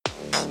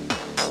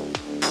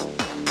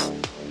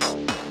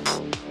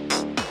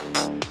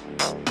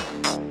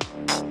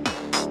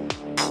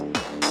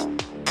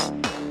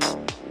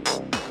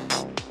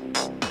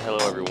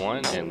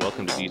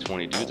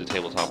22, the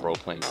tabletop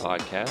role-playing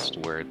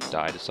podcast where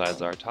die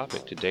decides our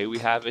topic. Today we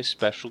have a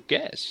special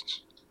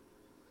guest.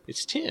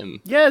 It's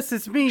Tim. Yes,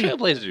 it's me.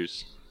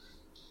 Trailblazers.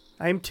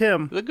 I'm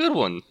Tim. The good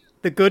one.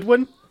 The good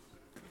one?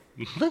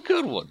 The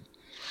good one.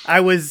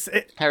 How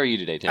are you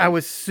today, Tim? I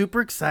was super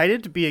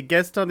excited to be a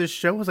guest on this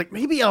show. I was like,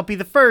 maybe I'll be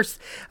the first.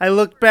 I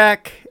looked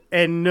back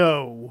and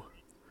no.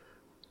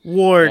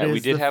 Ward is the first. We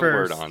did have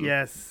Ward on.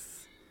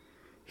 Yes.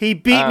 He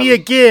beat me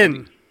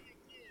again.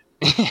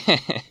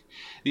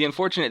 The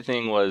unfortunate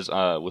thing was,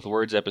 with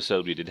Word's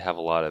episode, we did have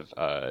a lot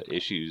of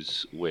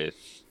issues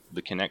with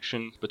the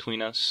connection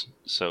between us.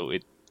 So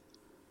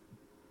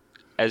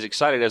as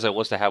excited as I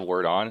was to have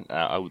Word on,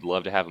 I would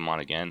love to have him on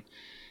again.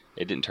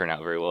 It didn't turn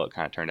out very well. It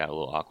kind of turned out a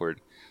little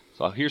awkward.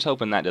 So here's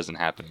hoping that doesn't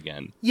happen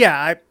again.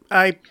 Yeah,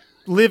 I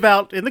live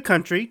out in the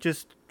country,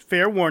 just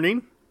fair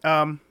warning.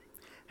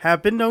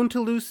 Have been known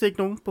to lose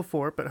signal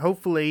before, but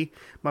hopefully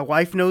my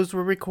wife knows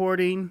we're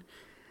recording.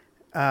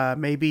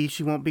 Maybe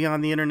she won't be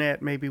on the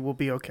internet. Maybe we'll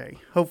be okay.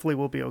 Hopefully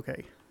we'll be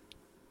okay.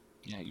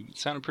 Yeah, you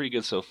sounded pretty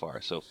good so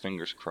far, so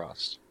fingers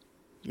crossed.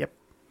 Yep.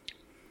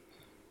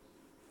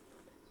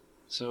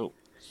 So,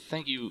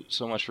 thank you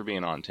so much for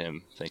being on,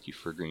 Tim. Thank you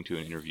for agreeing to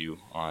an interview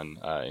on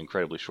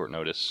incredibly short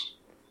notice.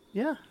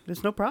 Yeah,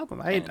 there's no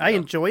problem. I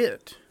enjoy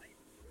it.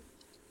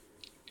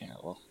 Yeah,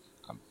 well,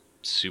 I'm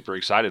super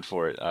excited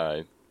for it.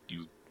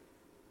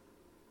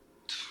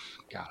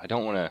 God, I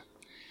don't want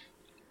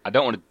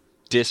to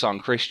diss on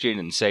Christian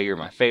and say you're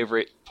my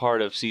favorite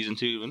part of season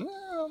 2, and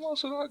I'm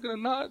also not gonna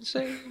not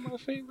say you're my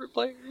favorite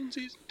player in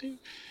season 2.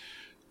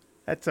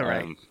 That's all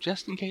right.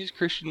 Just in case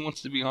Christian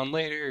wants to be on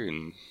later,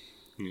 and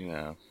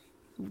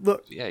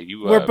look, yeah,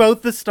 we're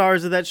both the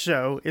stars of that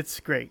show. It's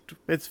great.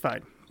 It's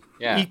fine.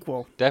 Yeah,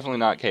 equal. Definitely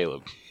not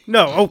Caleb.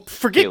 No,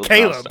 forget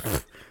Caleb.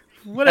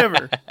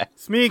 Whatever.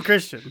 It's me and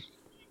Christian.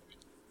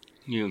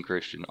 You and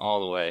Christian all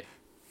the way.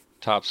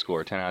 Top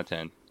score, 10 out of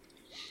 10.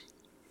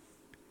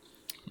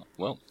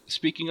 Well,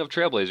 speaking of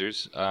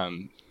Trailblazers,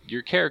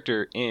 your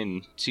character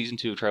in Season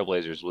 2 of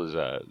Trailblazers was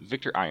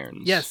Victor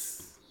Irons.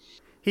 Yes.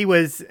 He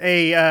was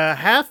a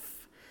half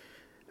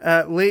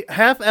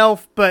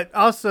elf, but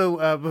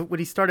also when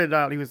he started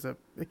out, he was a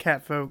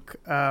catfolk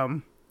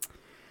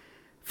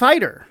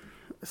fighter,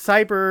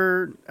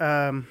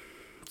 cyber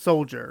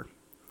soldier.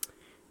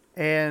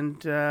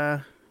 And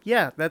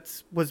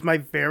that was my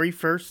very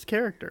first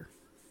character.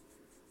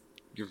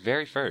 Your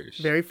very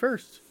first? Very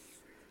first.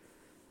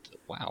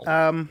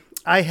 Wow.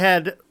 I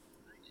had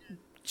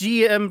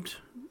DM'd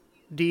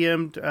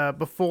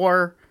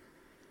before,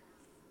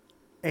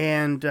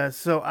 and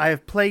so I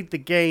have played the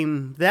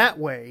game that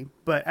way,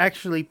 but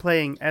actually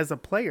playing as a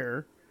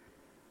player,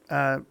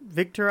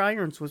 Victor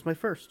Irons was my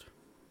first.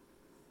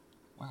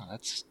 Wow,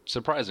 that's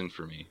surprising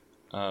for me.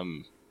 How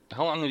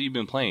long have you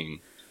been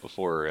playing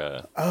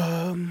before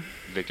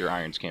Victor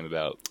Irons came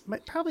about?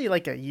 Probably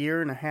like a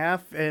year and a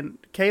half, and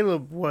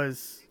Caleb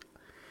was...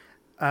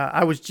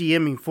 I was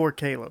GMing for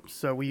Caleb,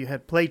 so we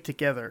had played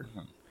together.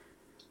 Mm-hmm.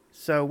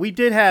 So we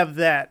did have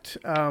that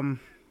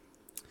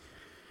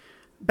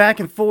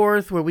back and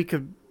forth where we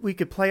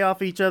could play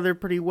off each other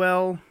pretty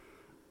well.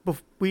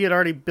 We had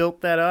already built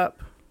that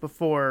up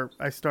before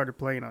I started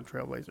playing on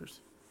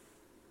Trailblazers.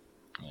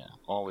 Yeah,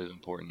 always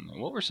important.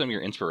 What were some of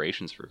your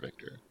inspirations for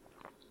Victor?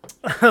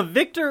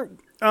 Victor,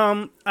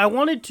 I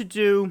wanted to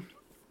do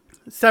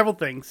several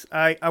things.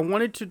 I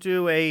wanted to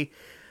do a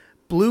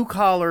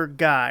blue-collar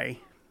guy,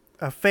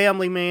 a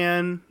family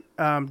man,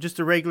 just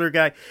a regular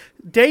guy.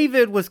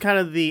 David was kind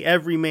of the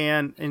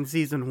everyman in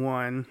season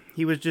 1.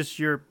 He was just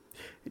a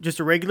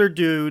regular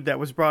dude that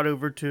was brought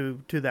over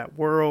to that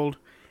world.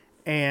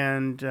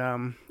 And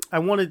I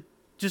wanted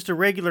just a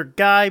regular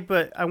guy,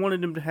 but I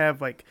wanted him to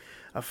have like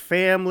a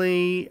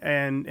family.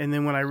 And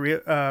then when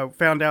I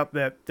found out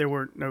that there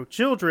were no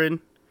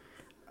children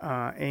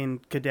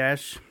in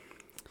Kadesh,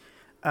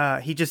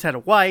 he just had a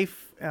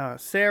wife,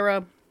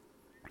 Sarah.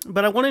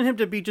 But I wanted him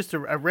to be just a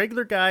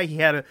regular guy. He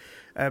had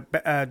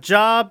a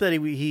job that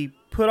he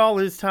put all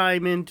his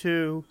time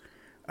into.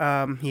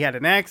 He had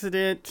an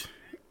accident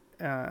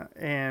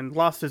and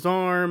lost his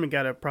arm and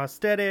got a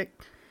prosthetic.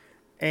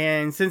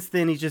 And since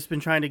then, he's just been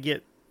trying to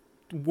get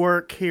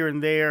work here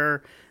and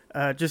there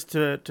just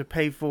to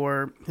pay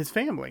for his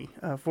family,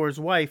 for his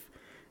wife.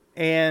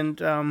 And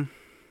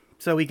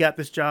so he got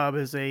this job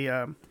as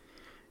a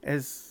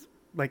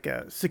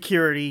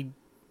security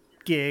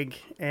gig,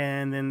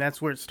 and then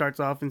that's where it starts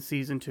off in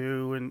season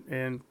 2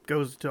 and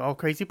goes to all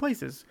crazy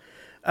places.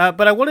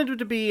 But I wanted him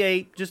to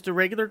be just a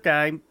regular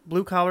guy,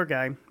 blue collar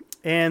guy,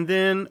 and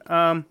then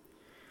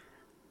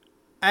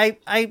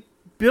I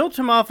built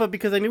him off of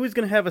because I knew he was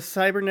going to have a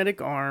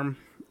cybernetic arm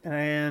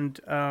and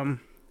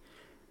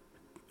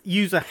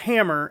use a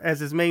hammer as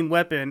his main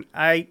weapon.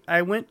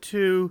 I went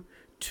to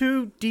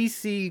 2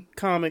 DC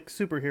comic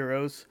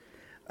superheroes,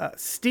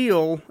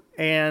 Steel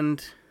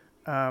and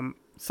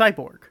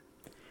Cyborg.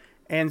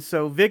 And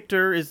so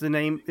Victor is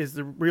the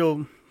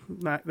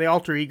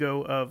alter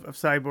ego of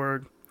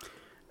Cyborg.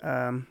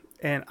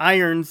 And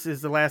Irons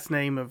is the last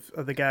name of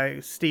the guy,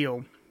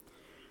 Steel.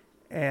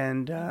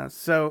 And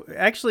so,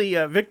 actually,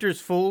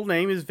 Victor's full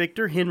name is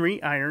Victor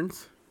Henry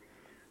Irons.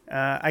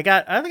 I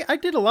think I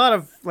did a lot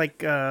of like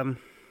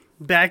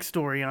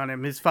backstory on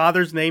him. His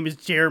father's name is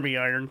Jeremy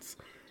Irons,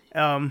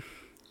 No.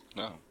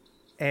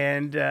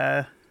 and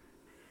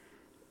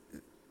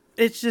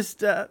it's just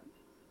that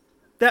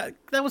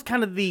was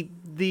kind of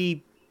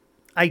the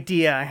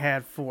idea I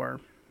had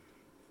for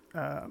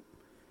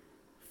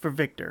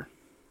Victor.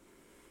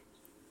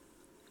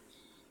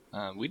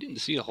 We didn't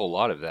see a whole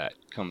lot of that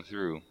come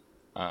through.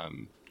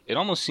 It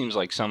almost seems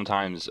like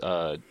sometimes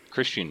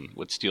Christian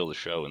would steal the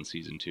show in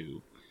season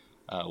 2.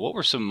 What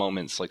were some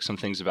moments, like some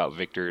things about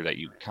Victor that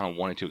you kind of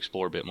wanted to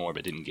explore a bit more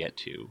but didn't get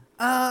to?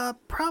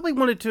 Probably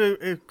wanted to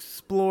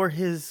explore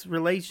his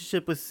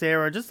relationship with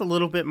Sarah just a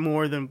little bit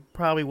more than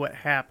probably what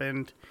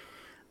happened.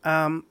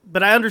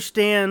 But I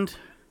understand.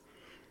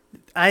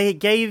 I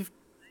gave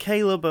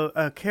Caleb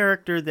a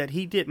character that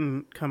he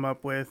didn't come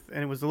up with,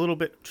 and it was a little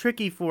bit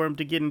tricky for him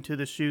to get into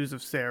the shoes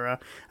of Sarah.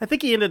 I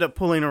think he ended up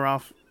pulling her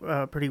off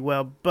pretty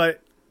well,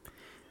 but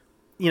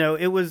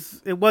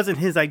it wasn't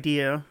his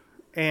idea,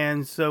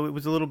 and so it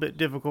was a little bit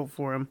difficult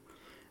for him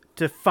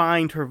to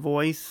find her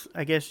voice,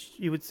 I guess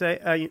you would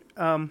say.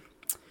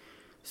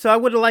 So I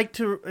would have liked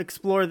to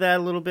explore that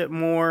a little bit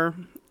more.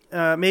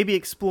 Maybe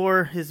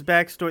explore his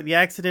backstory, the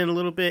accident a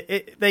little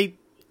bit.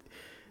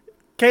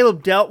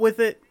 Caleb dealt with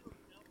it,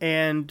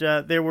 and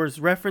there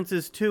was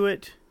references to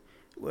it,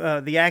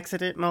 the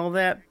accident and all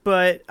that.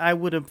 But I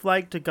would have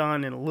liked to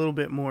gone in a little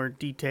bit more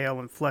detail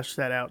and flesh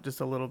that out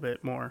just a little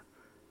bit more.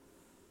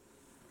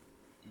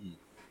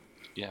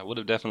 Yeah, it would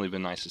have definitely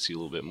been nice to see a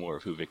little bit more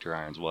of who Victor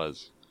Irons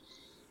was.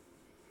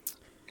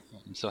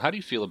 So how do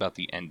you feel about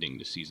the ending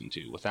to season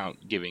 2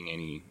 without giving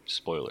any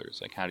spoilers?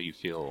 Like, how do you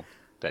feel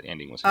that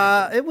ending was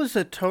handled? It was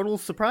a total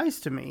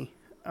surprise to me.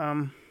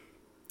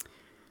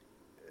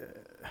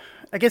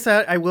 I guess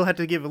I will have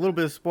to give a little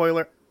bit of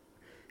spoiler.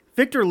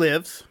 Victor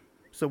lives,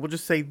 so we'll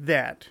just say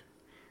that.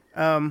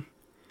 And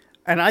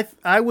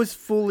I was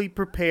fully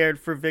prepared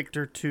for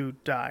Victor to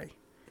die.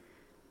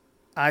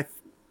 I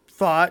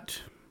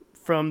thought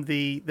from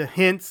the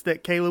hints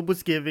that Caleb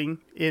was giving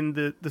in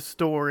the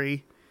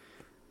story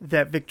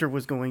that Victor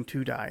was going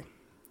to die.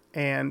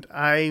 And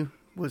I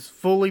was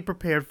fully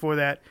prepared for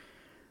that.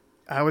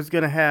 I was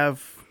going to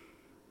have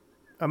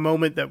a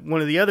moment that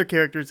one of the other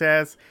characters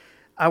has.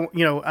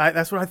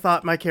 That's what I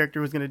thought my character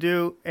was going to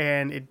do,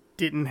 and it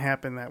didn't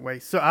happen that way.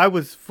 So I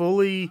was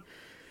fully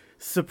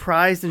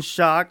surprised and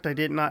shocked. I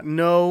did not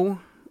know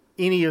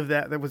any of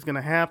that was going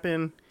to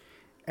happen.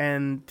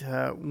 And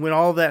when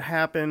all that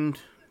happened,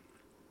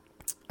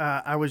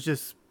 I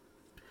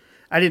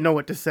didn't know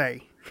what to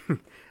say.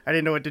 I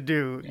didn't know what to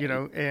do,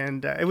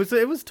 and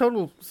it was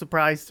total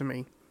surprise to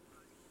me.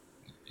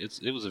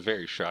 It was a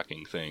very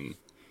shocking thing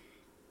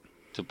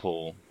to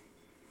pull,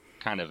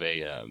 kind of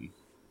a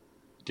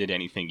did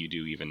anything you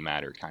do even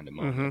matter kind of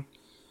moment.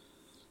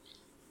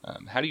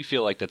 Mm-hmm. How do you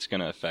feel like that's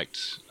going to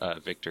affect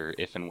Victor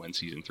if and when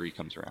season 3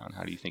 comes around?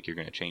 How do you think you're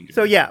going to change it?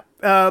 So yeah,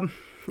 as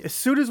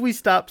soon as we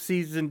stopped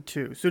season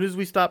 2, as soon as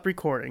we stopped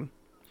recording,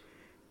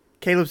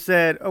 Caleb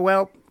said, "Oh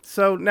well,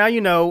 so now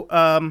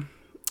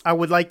I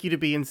would like you to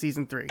be in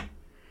season 3."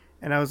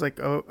 And I was like,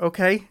 "Oh,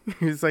 okay."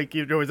 He's like,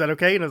 "Is that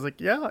okay?" And I was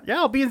like, "Yeah,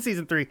 I'll be in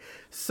season 3."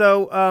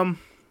 So,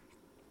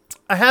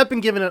 I have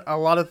been giving it a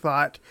lot of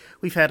thought.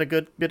 We've had a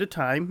good bit of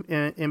time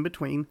in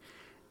between.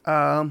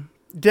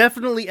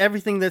 Definitely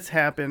everything that's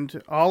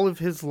happened, all of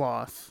his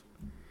loss,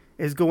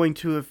 is going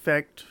to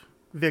affect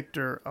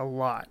Victor a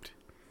lot.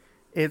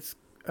 It's,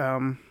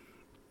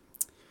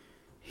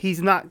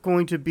 he's not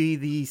going to be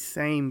the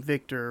same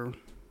Victor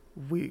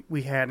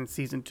we had in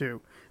season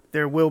 2.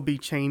 There will be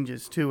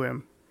changes to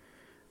him.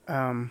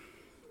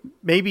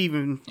 Maybe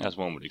even, as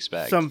one would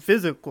expect, some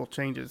physical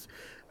changes.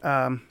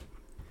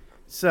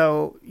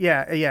 So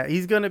yeah,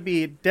 he's going to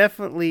be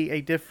definitely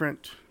a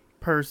different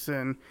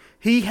person.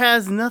 He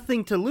has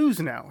nothing to lose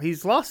now.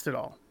 He's lost it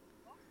all.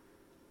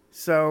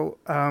 So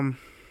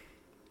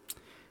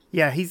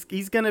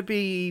he's going to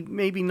be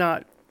maybe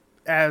not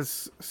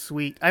as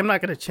sweet. I'm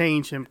not going to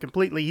change him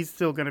completely. He's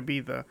still going to be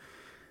the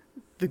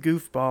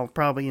goofball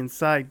probably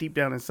deep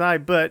down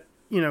inside, but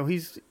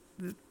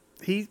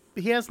he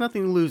has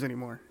nothing to lose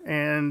anymore,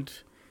 and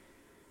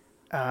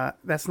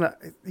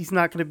he's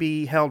not going to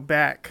be held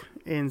back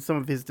in some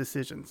of his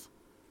decisions.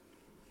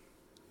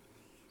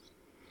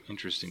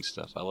 Interesting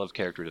stuff. I love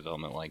character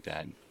development like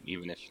that,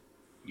 even if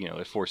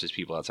it forces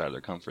people outside of their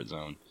comfort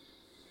zone.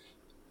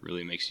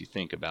 Really makes you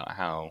think about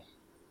how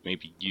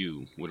maybe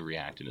you would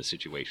react in a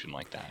situation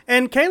like that.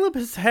 And Caleb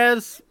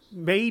has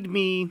made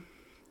me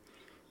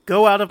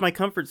go out of my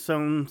comfort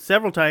zone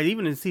several times,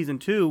 even in season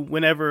 2,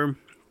 whenever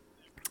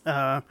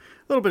a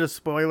little bit of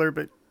spoiler,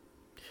 but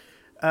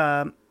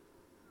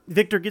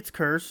Victor gets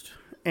cursed,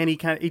 and he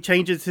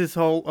changes his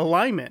whole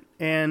alignment.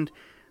 And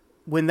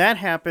when that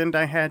happened,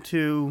 I had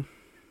to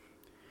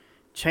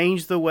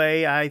change the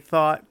way I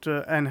thought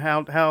and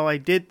how I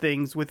did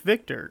things with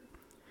Victor.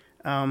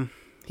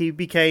 He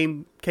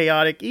became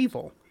chaotic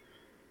evil,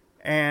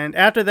 and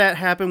after that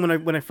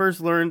happened, when I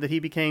first learned that he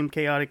became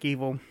chaotic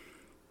evil,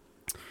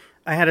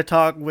 I had a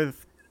talk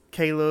with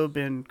Caleb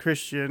and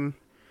Christian,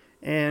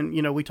 and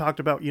we talked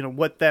about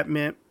what that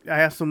meant. I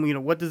asked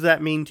them, what does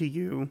that mean to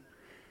you,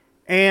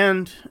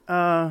 and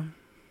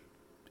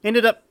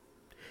ended up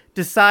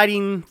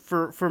deciding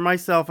for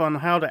myself on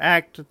how to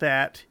act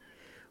that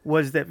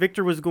was that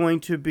Victor was going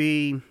to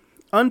be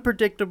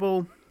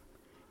unpredictable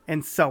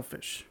and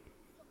selfish.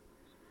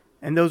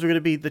 And those are going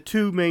to be the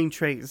two main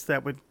traits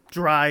that would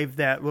drive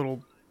that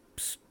little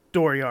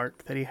story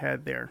arc that he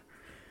had there.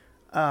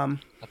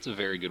 That's a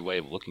very good way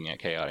of looking at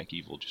chaotic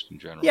evil, just in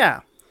general.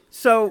 Yeah.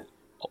 So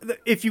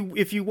if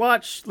you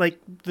watch like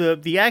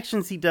the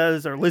actions he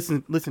does, or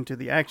listen to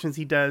the actions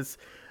he does,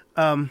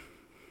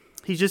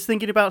 he's just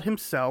thinking about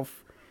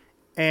himself,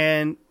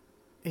 and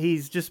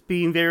he's just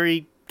being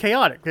very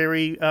chaotic,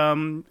 very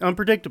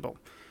unpredictable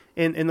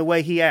in the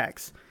way he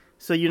acts.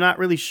 So you're not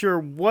really sure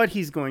what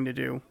he's going to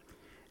do.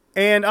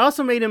 And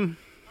also made him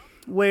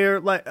where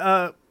like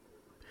one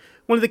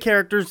of the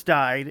characters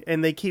died,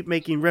 and they keep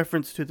making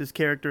reference to this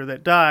character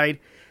that died,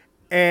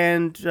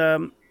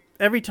 and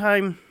every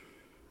time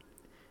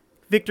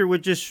Victor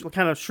would just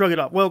kind of shrug it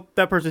off. Well,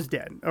 that person's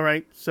dead. All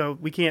right, so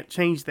we can't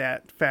change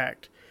that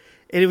fact.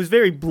 And it was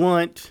very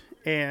blunt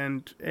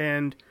and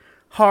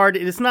hard.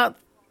 And it's not.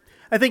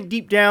 I think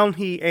deep down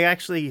he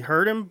actually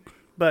hurt him,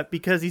 but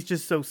because he's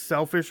just so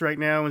selfish right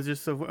now and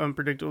just so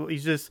unpredictable,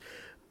 he's just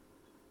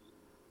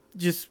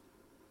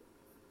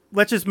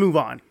let's just move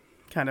on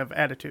kind of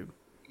attitude.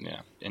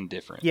 Yeah,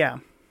 indifferent. Yeah.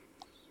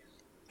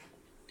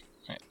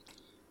 Right.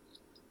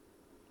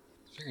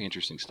 Very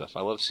interesting stuff.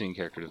 I love seeing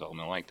character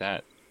development like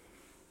that,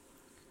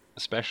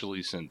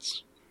 especially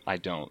since I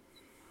don't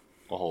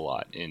a whole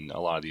lot in a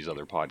lot of these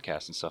other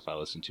podcasts and stuff I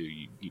listen to.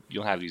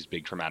 You'll have these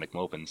big traumatic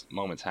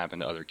moments happen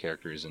to other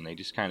characters, and they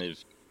just kind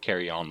of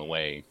carry on the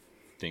way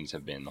things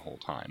have been the whole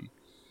time.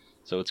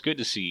 So it's good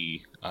to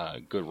see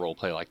good role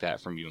play like that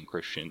from you and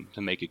Christian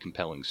to make a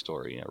compelling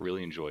story. I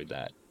really enjoyed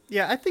that.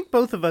 Yeah, I think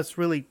both of us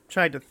really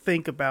tried to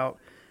think about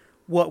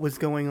what was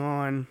going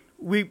on.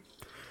 We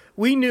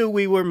knew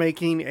we were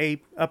making a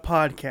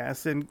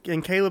podcast,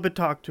 and Caleb had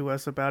talked to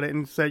us about it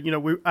and said,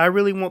 I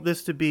really want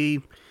this to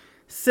be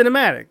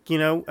cinematic.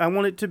 I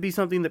want it to be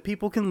something that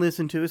people can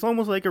listen to. It's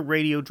almost like a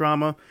radio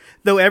drama,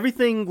 though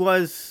everything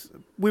was,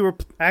 we were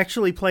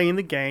actually playing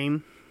the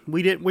game.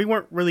 We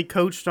weren't really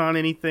coached on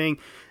anything.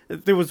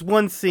 There was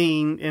one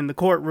scene in the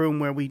courtroom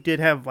where we did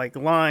have like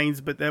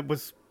lines, but that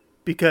was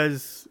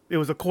because it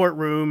was a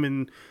courtroom,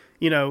 and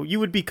you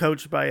would be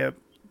coached by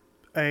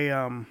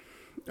a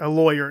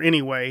lawyer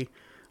anyway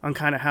on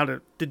kind of how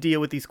to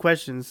deal with these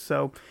questions.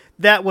 So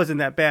that wasn't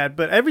that bad,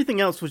 but everything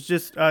else was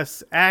just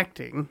us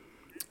acting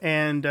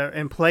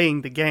and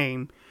playing the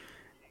game.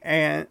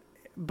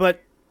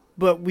 But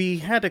we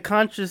had to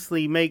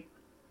consciously make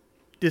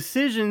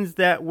decisions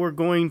that were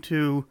going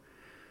to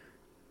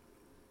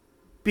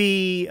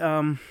be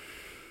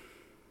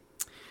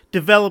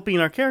developing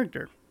our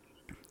character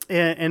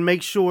and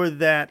make sure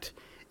that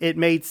it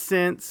made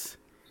sense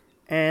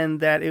and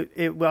that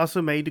it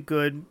also made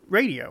good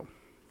radio,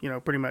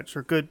 pretty much,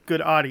 or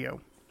good audio.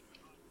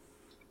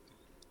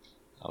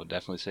 I would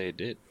definitely say it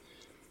did.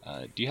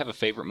 Do you have a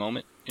favorite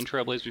moment in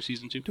Trailblazer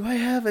Season 2? Do I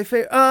have a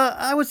favorite?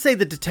 I would say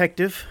the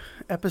detective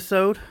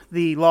episode,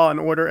 the Law and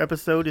Order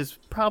episode, is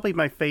probably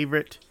my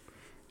favorite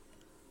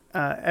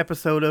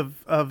episode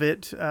of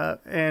it,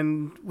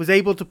 and was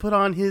able to put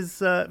on his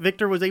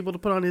Victor was able to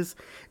put on his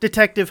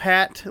detective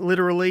hat,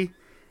 literally,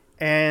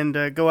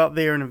 and go out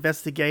there and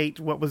investigate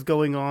what was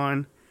going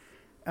on.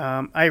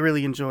 I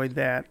really enjoyed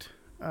that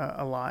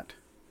a lot.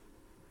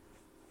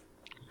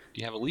 Do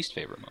you have a least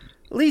favorite moment?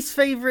 Least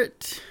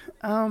favorite,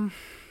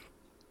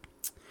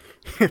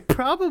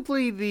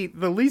 probably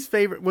the least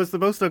favorite was the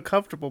most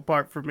uncomfortable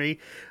part for me,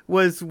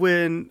 was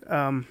when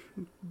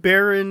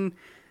Baron,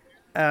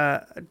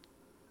 the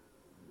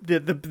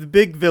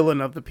big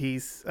villain of the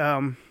piece,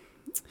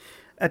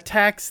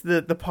 attacks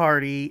the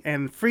party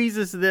and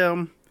freezes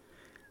them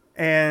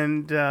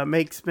and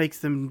makes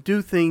them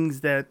do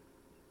things that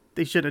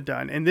they should have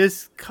done, and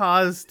this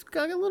caused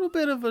a little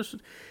bit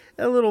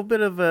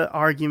of a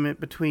argument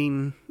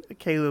between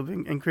Caleb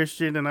and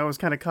Christian, and I was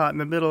kind of caught in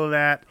the middle of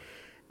that,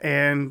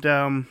 and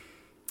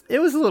it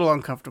was a little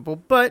uncomfortable,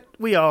 but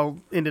we all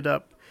ended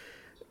up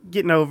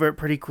getting over it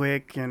pretty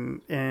quick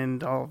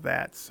and all of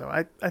that. So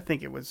I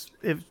think it was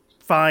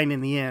fine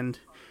in the end.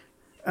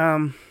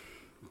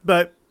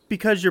 But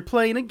because you're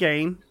playing a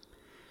game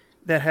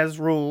that has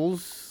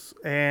rules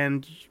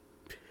and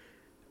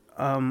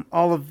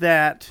all of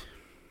that,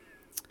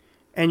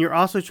 and you're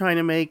also trying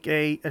to make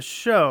a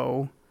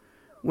show,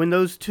 when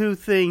those two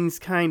things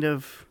kind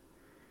of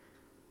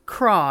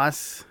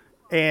cross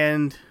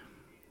and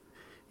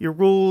your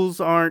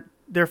rules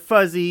they're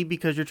fuzzy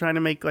because you're trying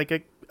to make like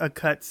a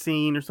cut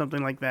scene or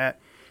something like that,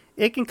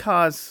 it can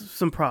cause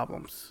some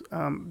problems.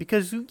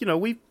 Because,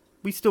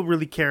 we still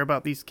really care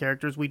about these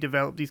characters. We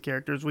developed these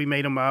characters. We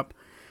made them up.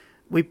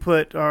 We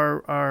put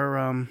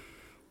our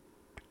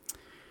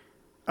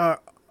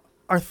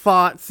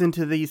thoughts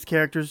into these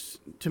characters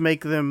to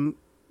make them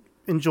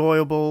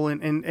enjoyable,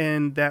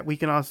 and that we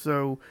can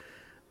also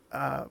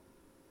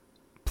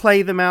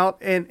play them out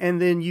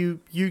and then you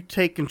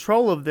take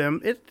control of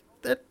them,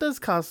 that does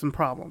cause some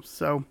problems.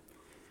 So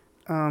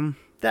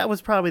that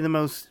was probably the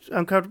most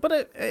uncomfortable,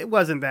 but it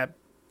wasn't that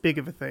big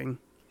of a thing.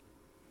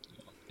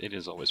 It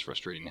is always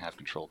frustrating to have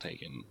control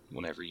taken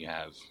whenever you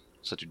have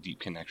such a deep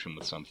connection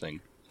with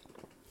something.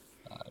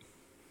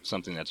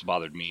 Something that's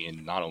bothered me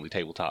in not only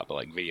tabletop, but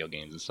like video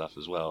games and stuff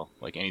as well.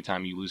 Like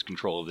anytime you lose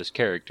control of this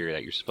character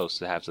that you're supposed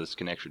to have this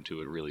connection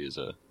to, it really is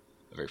a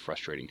very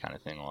frustrating kind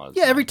of thing a lot of the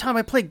time. Every time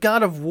I play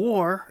God of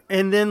War,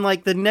 and then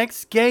like the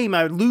next game,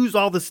 I lose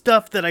all the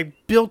stuff that I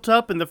built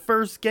up in the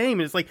first game,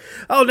 and it's like,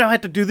 oh, now I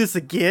have to do this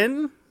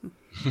again?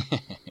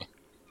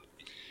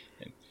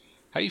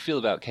 How do you feel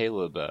about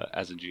Caleb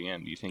as a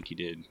GM? Do you think he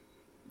did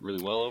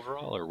really well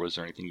overall, or was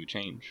there anything you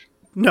change?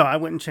 No, I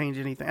wouldn't change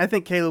anything. I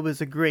think Caleb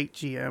is a great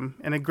GM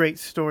and a great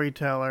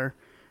storyteller.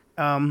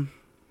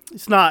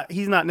 He's not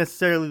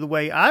necessarily the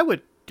way I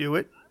would do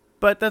it,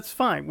 but that's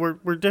fine.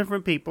 We're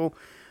different people.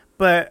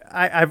 But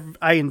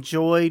I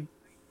enjoyed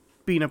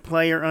being a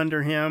player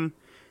under him,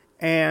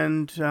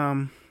 and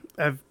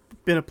I've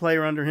been a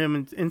player under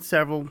him in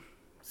several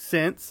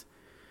since.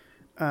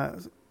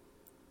 And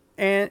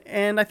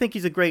I think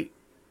he's a great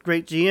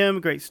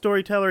GM, great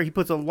storyteller. He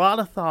puts a lot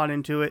of thought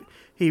into it.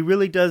 He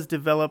really does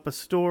develop a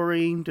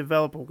story,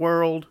 develop a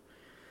world.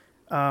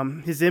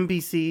 His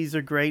NPCs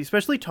are great,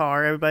 especially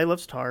Tar. Everybody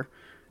loves Tar.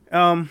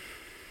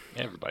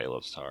 Everybody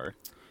loves Tar.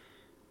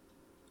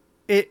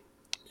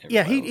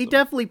 He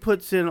definitely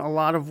puts in a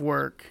lot of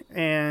work,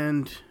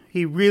 and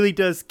he really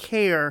does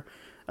care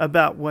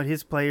about what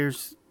his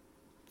players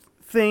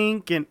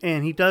think,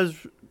 and he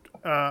does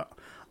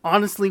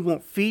honestly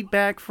want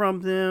feedback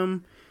from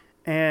them,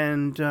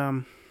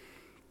 and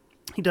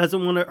he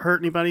doesn't want to hurt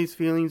anybody's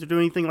feelings or do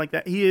anything like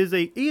that. He is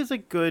a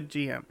good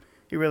GM.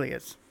 He really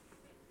is.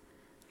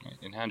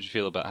 And how did you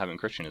feel about having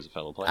Christian as a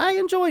fellow player? I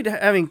enjoyed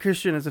having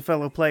Christian as a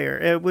fellow player.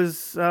 It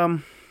was,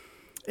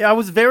 I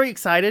was very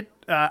excited.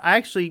 I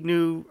actually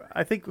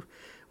I think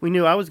we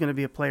knew I was going to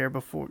be a player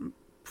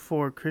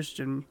before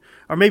Christian,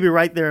 or maybe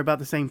right there about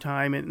the same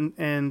time.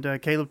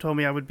 And Caleb told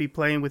me I would be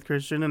playing with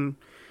Christian, and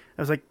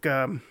I was like,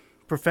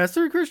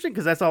 Professor Christian?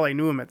 Because that's all I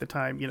knew him at the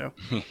time,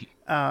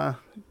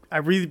 I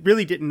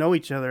really didn't know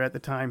each other at the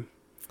time.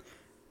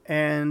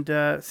 And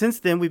since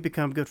then, we've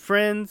become good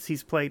friends.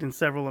 He's played in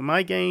several of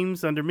my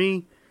games under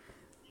me.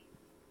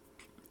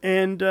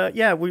 And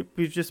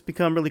we've just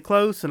become really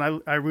close,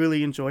 and I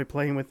really enjoy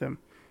playing with him.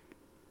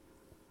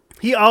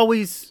 He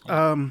always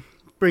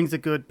brings a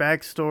good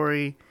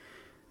backstory.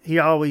 He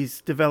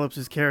always develops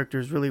his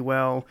characters really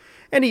well,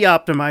 and he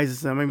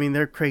optimizes them. I mean,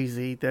 they're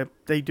crazy.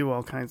 They do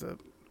all kinds of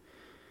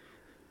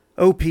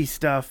OP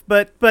stuff,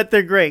 but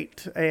they're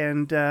great,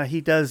 and he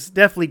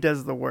definitely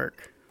does the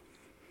work.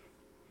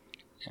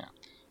 Yeah.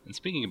 And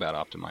speaking about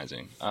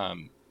optimizing,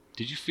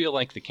 did you feel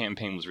like the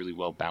campaign was really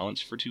well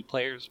balanced for 2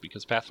 players?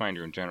 Because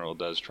Pathfinder in general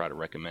does try to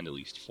recommend at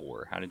least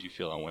 4. How did you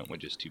feel I went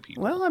with just 2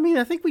 people? Well, I mean,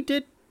 I think we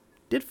did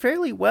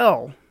fairly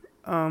well.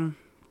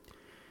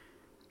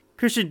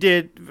 Christian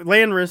did.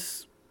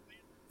 Lanris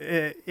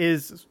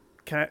is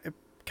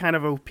kind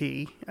of OP.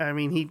 I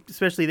mean, he,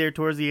 especially there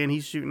towards the end,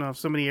 he's shooting off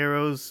so many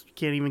arrows, you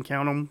can't even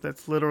count them.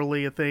 That's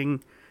literally a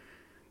thing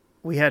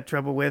we had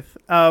trouble with.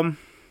 But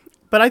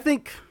I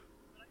think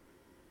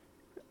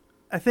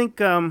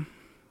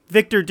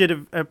Victor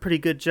did a pretty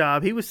good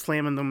job. He was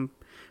slamming them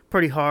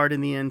pretty hard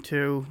in the end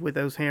too with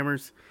those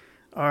hammers,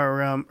 or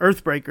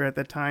Earthbreaker at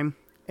that time.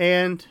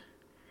 And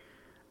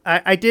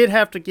I did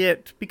have to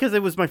get, because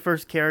it was my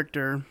first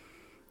character,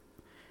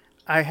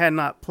 I had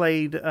not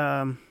played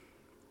a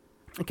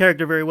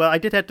character very well. I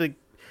did have to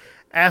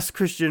ask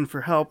Christian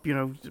for help,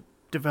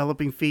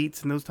 developing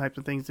feats and those types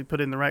of things, to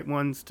put in the right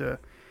ones to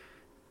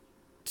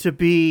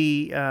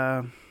be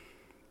at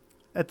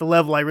the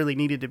level I really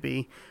needed to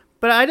be.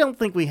 But I don't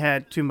think we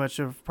had too much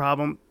of a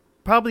problem.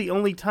 Probably the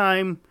only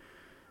time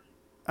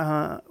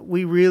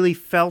we really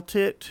felt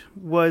it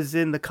was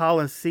in the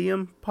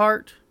Colosseum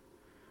part,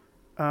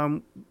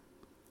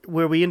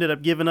 where we ended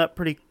up giving up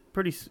pretty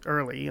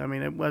early. I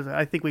mean,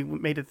 I think we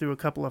made it through a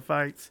couple of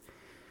fights,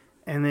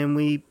 and then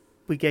we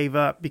gave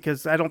up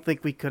because I don't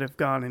think we could have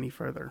gone any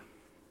further.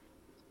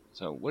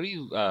 So what do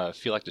you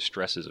feel like the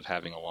stresses of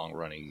having a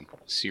long-running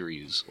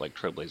series like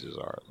Trailblazers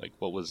are? Like,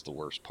 what was the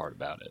worst part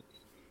about it?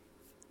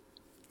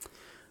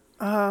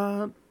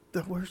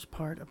 The worst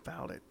part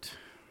about it,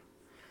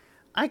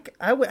 I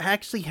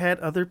actually had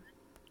other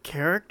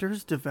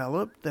characters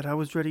developed that I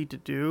was ready to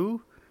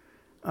do.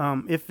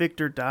 If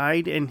Victor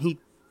died, and he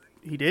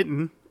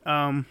didn't,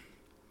 and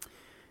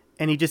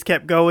he just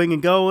kept going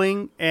and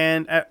going,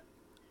 and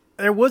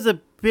there was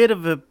a bit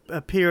of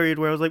a period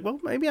where I was like,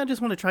 well, maybe I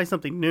just want to try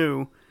something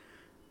new.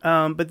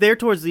 But there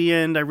towards the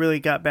end, I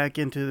really got back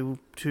into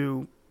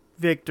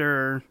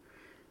Victor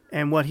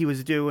and what he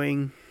was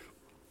doing.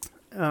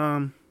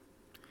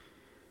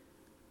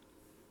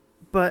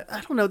 But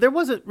I don't know, there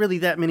wasn't really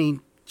that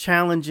many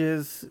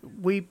challenges.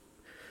 We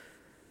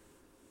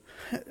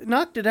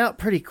knocked it out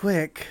pretty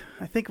quick.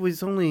 I think it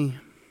was only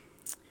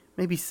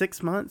maybe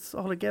 6 months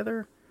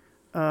altogether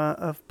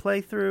of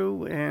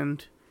playthrough,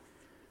 and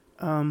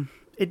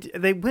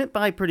They went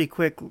by pretty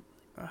quick.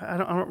 I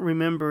don't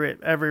remember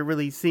it ever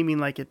really seeming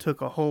like it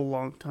took a whole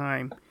long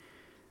time.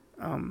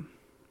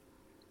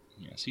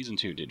 Yeah, season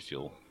 2 did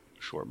feel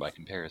short by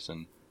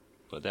comparison,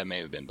 but that may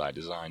have been by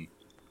design.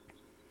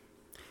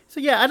 So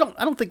yeah, I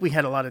don't think we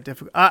had a lot of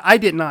difficulty. I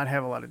did not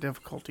have a lot of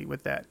difficulty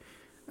with that.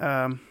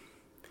 I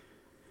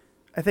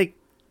think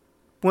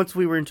once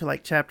we were into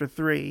like chapter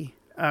 3,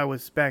 I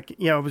was back.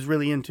 I was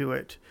really into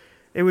it.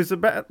 It was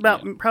about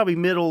probably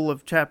middle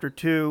of chapter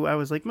 2. I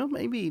was like, well,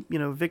 maybe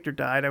Victor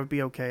died. I would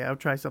be okay. I would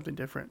try something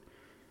different.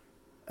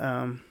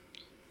 But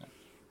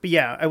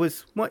yeah, I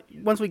was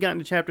once we got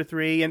into chapter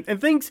 3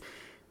 and things.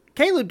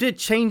 Caleb did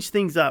change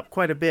things up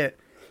quite a bit.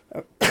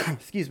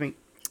 Excuse me.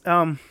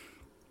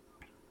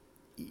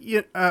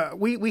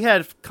 We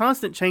had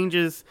constant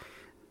changes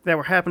that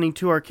were happening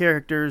to our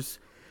characters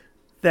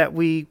that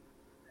made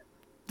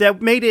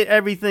it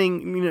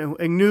everything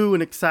new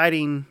and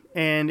exciting,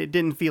 and it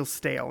didn't feel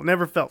stale. It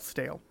never felt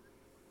stale.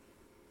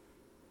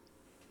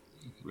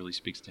 Really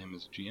speaks to him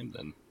as a GM.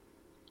 Then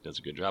does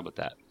a good job with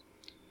that.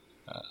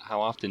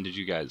 How often did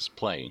you guys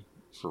play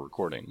for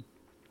recording?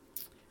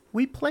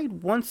 We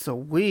played once a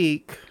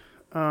week,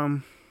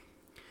 but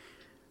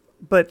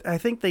I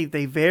think they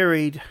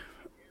varied.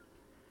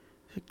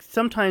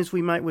 Sometimes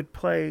we would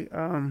play,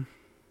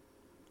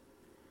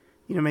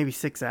 maybe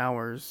 6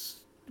 hours.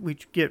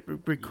 We'd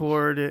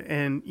record,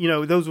 and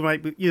those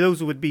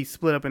would be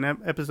split up in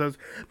episodes.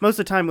 Most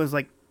of the time it was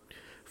like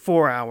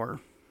 4-hour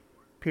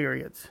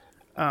periods.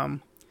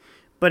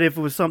 But if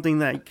it was something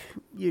like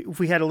if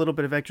we had a little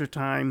bit of extra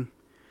time,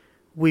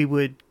 we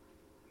would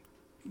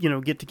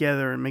get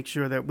together and make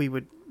sure that we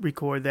would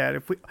record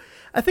that.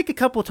 I think a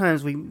couple of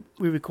times we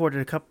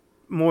recorded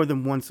more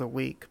than once a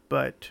week,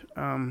 but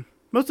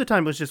most of the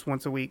time it was just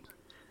once a week.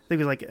 I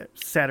think it was like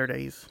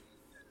Saturdays.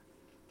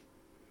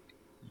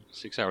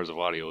 6 hours of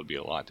audio would be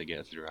a lot to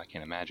get through. I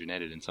can't imagine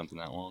editing something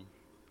that long.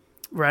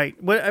 Right.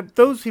 Well,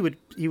 those he would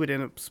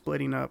end up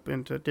splitting up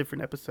into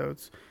different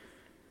episodes.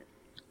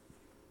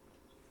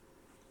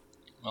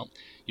 Well,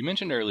 you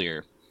mentioned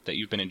earlier that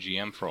you've been a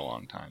GM for a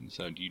long time.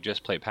 So do you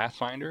just play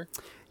Pathfinder,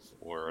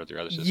 or are there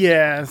other systems?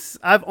 Yes,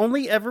 I've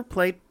only ever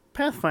played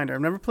Pathfinder.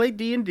 I've never played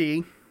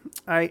D&D.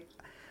 I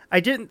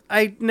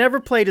never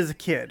played as a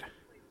kid.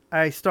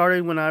 I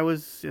started when I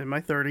was in my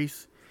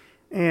 30s,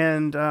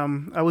 and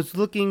I was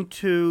looking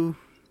to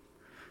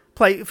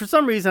play. For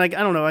some reason, I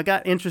don't know, I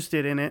got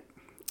interested in it,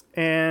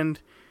 and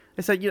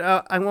I said,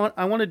 I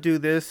want to do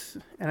this,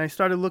 and I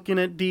started looking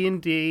at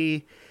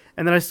D&D.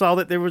 And then I saw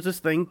that there was this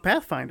thing,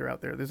 Pathfinder, out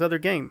there. This other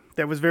game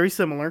that was very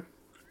similar.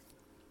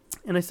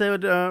 And I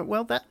said,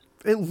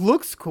 it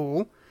looks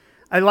cool.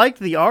 I liked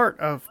the art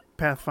of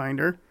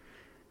Pathfinder.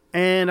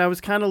 And I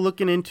was kind of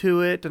looking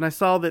into it. And I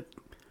saw that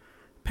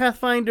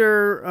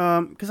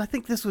Pathfinder, because I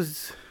think this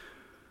was...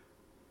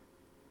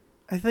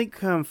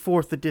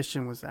 4th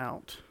edition was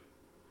out.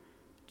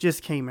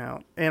 Just came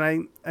out.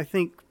 And I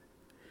think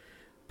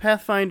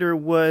Pathfinder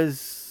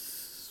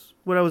was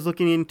what I was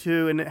looking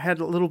into. And it had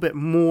a little bit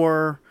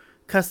more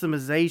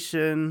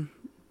customization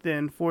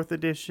than 4th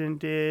edition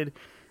did,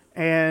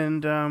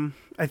 and I'm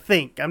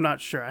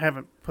not sure, I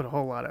haven't put a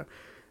whole lot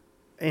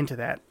into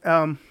that,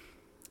 and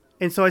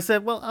so I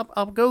said, well,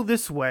 I'll go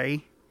this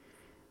way,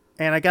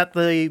 and I got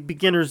the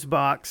beginner's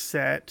box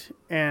set,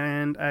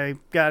 and I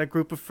got a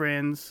group of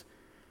friends,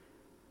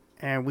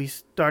 and we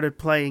started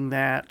playing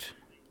that,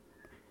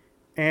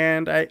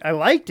 and I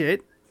liked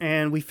it,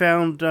 and we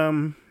found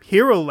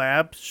Hero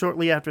Lab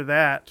shortly after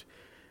that.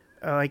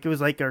 It was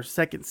like our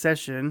second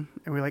session,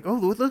 and we're like, oh,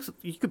 look,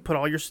 you could put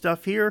all your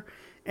stuff here,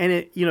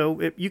 and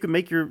you can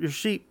make your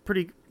sheet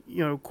pretty,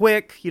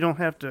 quick. You don't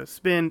have to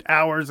spend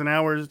hours and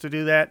hours to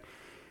do that.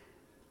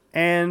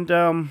 And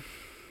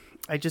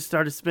I just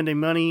started spending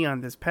money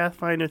on this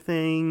Pathfinder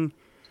thing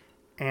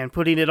and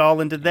putting it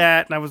all into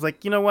that. And I was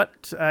like, you know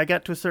what? I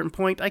got to a certain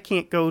point. I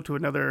can't go to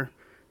another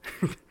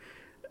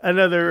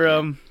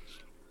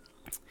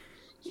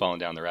falling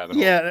down the rabbit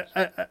hole. Yeah,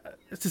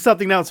 to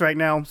something else right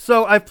now.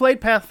 So I've played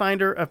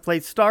Pathfinder, I've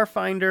played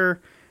Starfinder,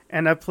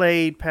 and I've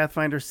played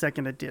Pathfinder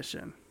 2nd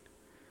Edition.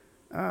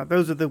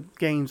 Those are the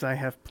games I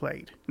have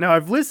played. Now,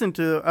 I've listened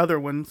to other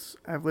ones.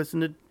 I've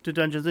listened to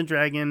Dungeons &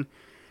 Dragons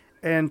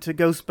and to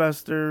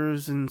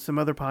Ghostbusters and some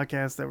other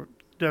podcasts that were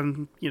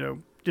done,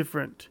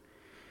 different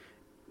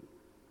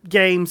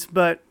games.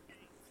 But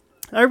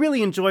I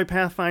really enjoy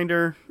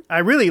Pathfinder. I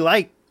really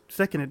like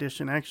 2nd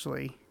Edition,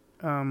 actually.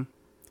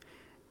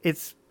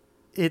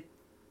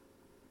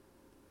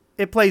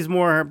 It plays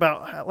more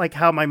about like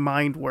how my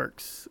mind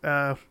works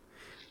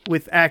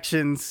with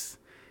actions,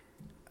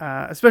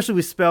 especially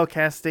with spell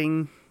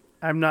casting.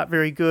 I'm not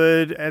very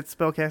good at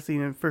spell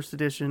casting in 1st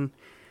edition.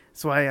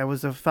 That's why I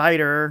was a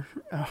fighter,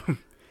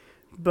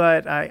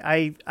 but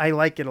I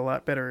like it a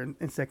lot better in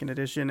 2nd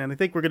edition, and I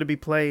think we're going to be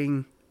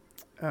playing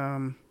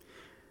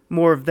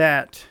more of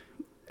that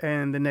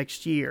in the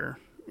next year,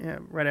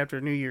 right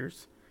after New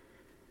Year's.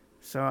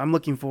 So I'm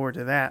looking forward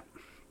to that.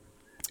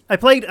 I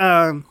played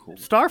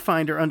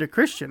Starfinder under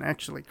Christian,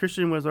 actually.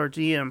 Christian was our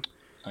GM.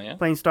 Oh yeah.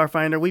 playing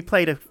Starfinder. We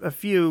played a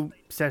few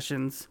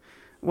sessions.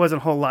 It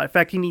wasn't a whole lot. In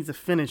fact, he needs to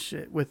finish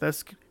it with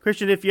us.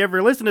 Christian, if you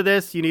ever listen to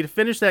this, you need to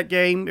finish that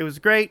game. It was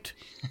great.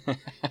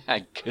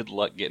 Good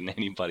luck getting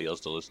anybody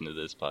else to listen to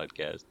this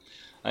podcast.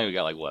 I think we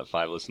got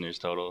 5 listeners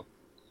total.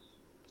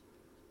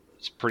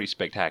 It's pretty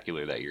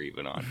spectacular that you're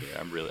even on here.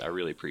 I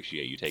really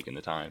appreciate you taking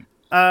the time.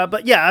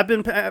 But yeah, I've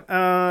been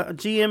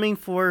GMing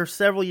for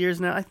several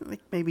years now. I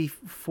think maybe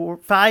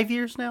 5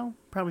 years now.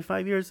 Probably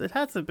 5 years. It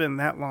hasn't been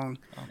that long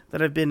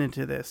that I've been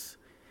into this.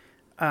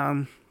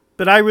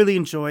 But I really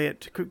enjoy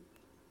it.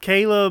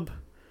 Caleb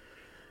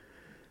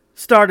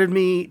started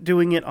me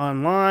doing it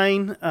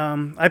online.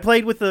 I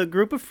played with a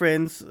group of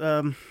friends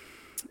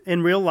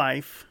in real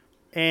life,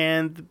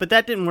 but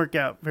that didn't work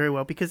out very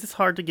well because it's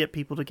hard to get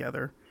people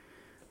together.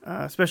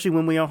 Especially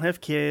when we all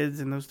have kids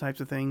and those types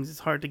of things. It's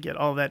hard to get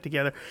all that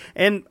together.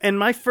 And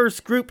my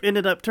first group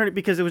ended up turning,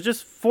 because it was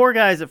just 4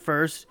 guys at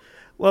first.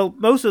 Well,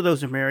 most of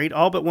those are married.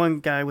 All but one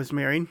guy was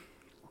married.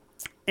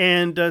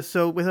 And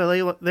so with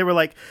Layla, they were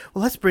like,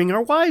 well, let's bring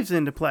our wives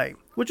into play,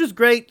 which is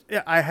great.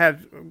 I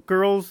had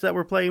girls that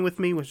were playing with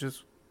me, which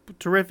is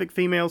terrific,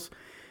 females.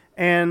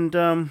 And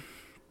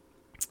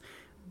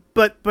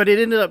but it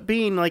ended up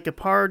being like a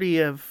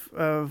party of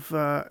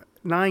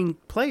 9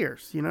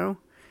 players, you know?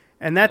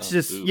 And that's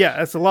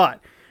that's a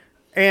lot.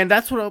 And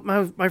that's what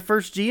my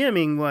first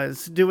GMing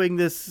was, doing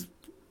this,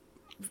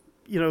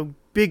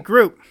 big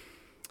group.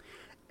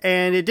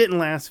 And it didn't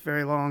last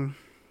very long.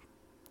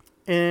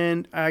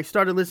 And I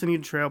started listening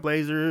to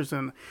Trailblazers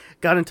and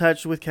got in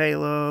touch with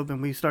Caleb,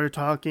 and we started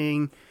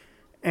talking.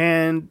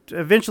 And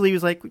eventually he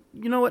was like,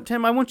 you know what,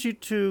 Tim, I want you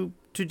to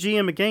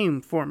GM a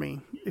game for me,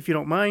 if you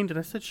don't mind. And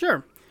I said,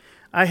 sure.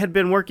 I had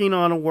been working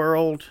on a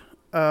world,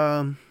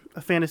 a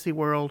fantasy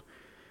world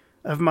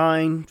of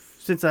mine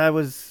since I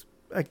was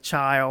a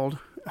child.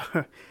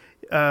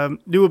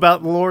 Knew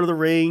about the Lord of the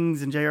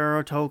Rings and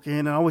J.R.R.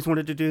 Tolkien. I always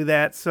wanted to do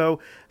that. So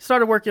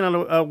started working on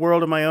a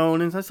world of my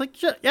own. And I was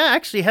like, yeah, I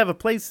actually have a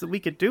place that we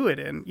could do it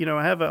in.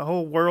 I have a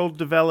whole world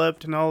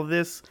developed and all of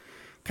this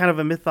kind of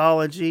a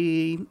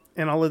mythology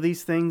and all of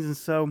these things. And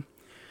so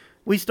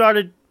we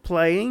started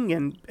playing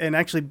and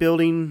actually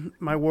building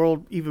my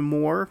world even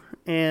more.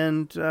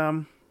 And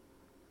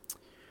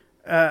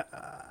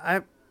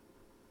I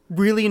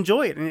really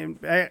enjoy it. And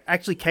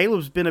actually,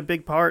 Caleb's been a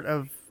big part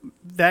of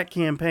that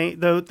campaign,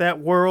 though, that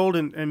world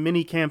and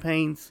many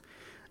campaigns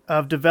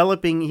of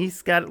developing.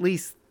 He's got at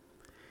least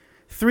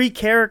 3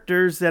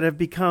 characters that have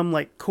become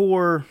like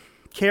core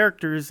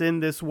characters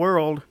in this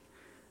world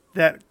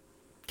that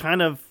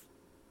kind of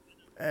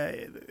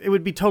it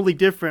would be totally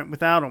different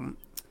without them.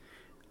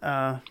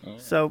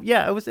 So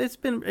yeah, it's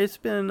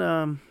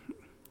been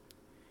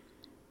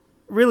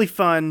really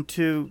fun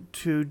to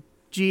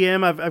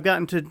GM. I've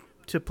gotten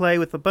to play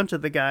with a bunch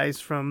of the guys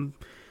from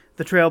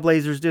the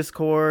Trailblazers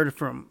Discord,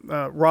 from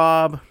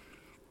Rob,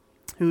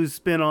 who's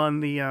been on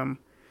the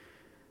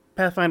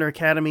Pathfinder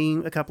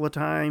Academy a couple of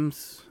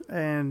times,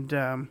 and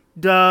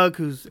Doug,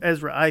 who's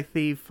Ezra Eye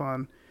Thief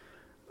on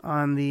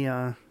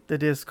the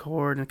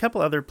Discord, and a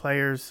couple other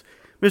players,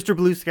 Mr.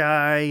 Blue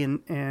Sky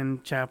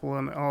and Chapel,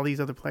 and all these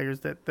other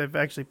players that they've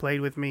actually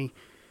played with me.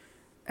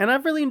 And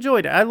I've really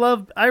enjoyed it. I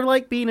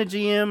like being a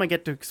GM. I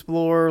get to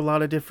explore a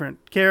lot of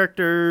different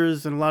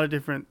characters and a lot of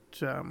different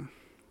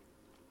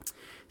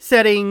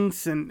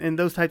settings and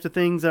those types of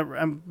things.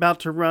 I'm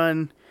about to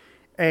run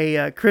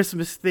a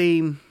Christmas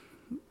theme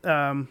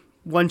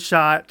one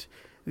shot.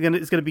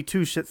 It's going to be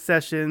 2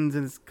 sessions,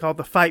 and it's called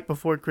The Fight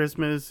Before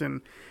Christmas. And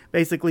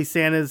basically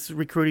Santa's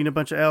recruiting a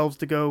bunch of elves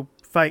to go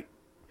fight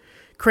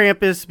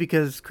Krampus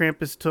because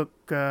Krampus took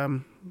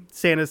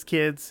Santa's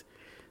kids.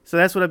 So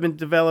that's what I've been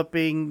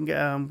developing.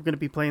 We're going to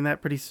be playing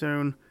that pretty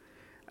soon.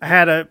 I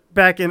had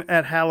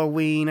at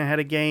Halloween, I had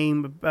a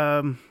game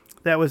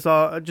that was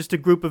just a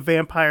group of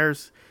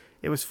vampires.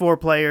 It was 4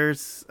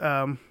 players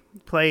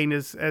playing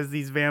as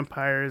these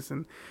vampires,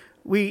 and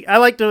I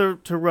like to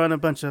run a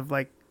bunch of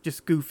like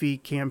just goofy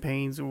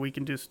campaigns where we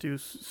can just do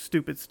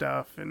stupid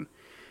stuff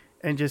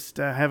and just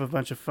have a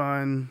bunch of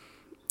fun,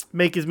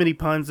 make as many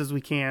puns as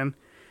we can,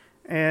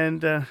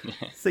 and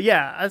so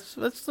yeah,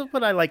 that's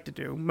what I like to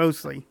do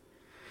mostly.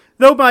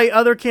 Though my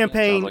other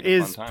campaign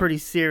is pretty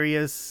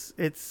serious.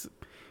 It's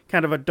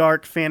kind of a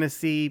dark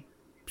fantasy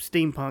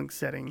steampunk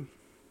setting.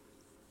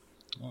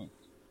 Oh.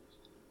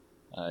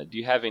 Do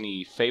you have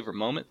any favorite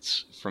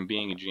moments from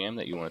being a GM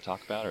that you want to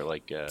talk about, or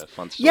like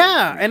fun stories?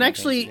 Yeah, and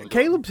actually,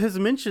 Caleb has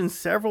mentioned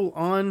several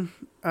on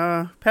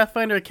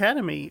Pathfinder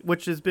Academy,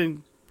 which has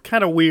been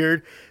kind of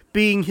weird,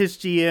 being his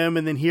GM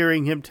and then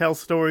hearing him tell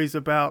stories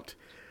about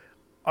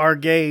our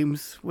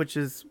games, which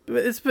is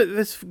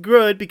it's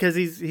good because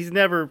he's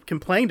never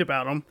complained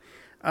about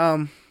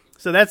them,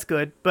 so that's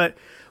good. But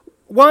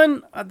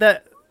one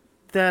that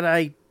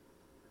I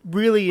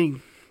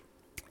really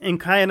am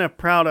kind of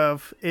proud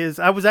of is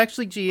I was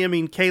actually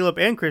GMing Caleb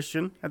and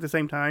Christian at the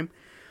same time,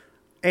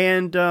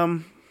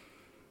 and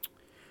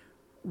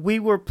we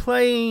were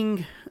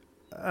playing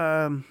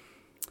in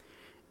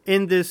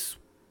this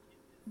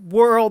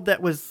world that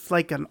was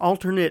like an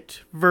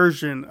alternate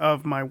version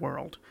of my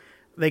world.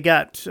 they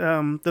got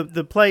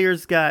the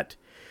players got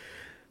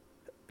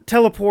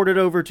teleported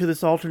over to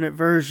this alternate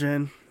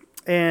version,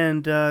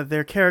 and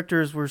their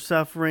characters were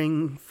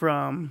suffering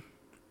from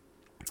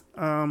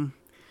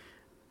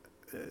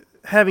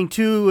having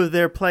two of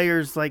their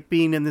players like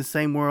being in the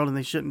same world and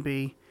they shouldn't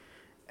be,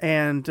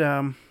 and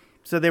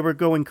so they were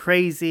going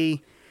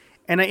crazy,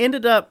 and I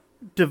ended up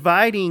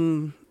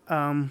dividing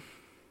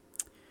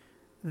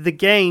the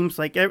games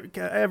like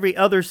every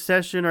other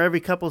session or every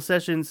couple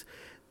sessions.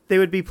 They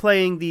would be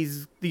playing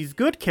these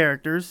good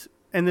characters,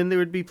 and then they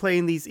would be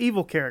playing these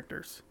evil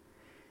characters.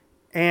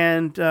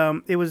 And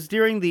it was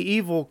during the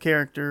evil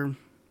character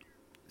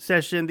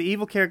session, the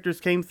evil characters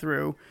came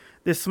through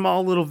this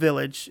small little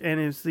village,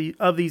 and it's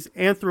of these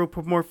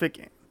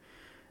anthropomorphic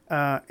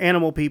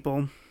animal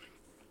people.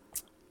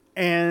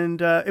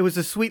 And it was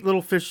a sweet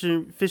little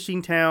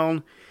fishing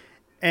town.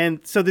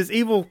 And so this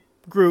evil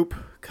group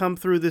come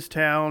through this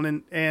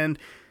town, and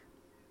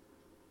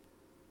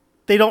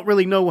they don't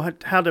really know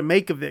how to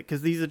make of it,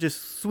 because these are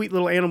just sweet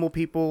little animal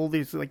people.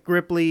 These are like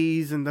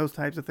Gripplies and those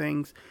types of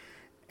things.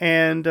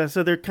 And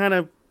so they're kind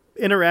of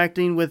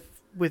interacting with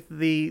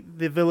the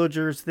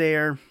villagers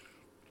there.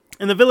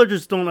 And the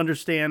villagers don't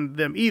understand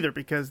them either,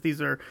 because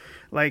these are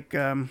like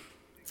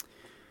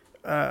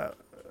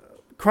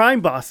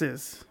crime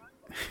bosses.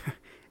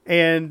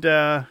 and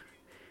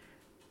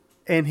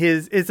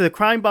it's a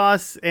crime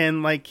boss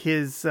and like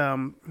his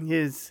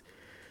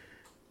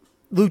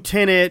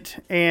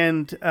lieutenant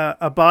and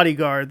a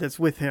bodyguard that's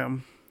with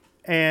him.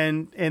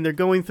 And they're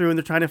going through and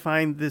they're trying to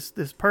find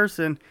this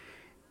person.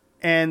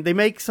 And they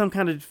make some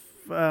kind of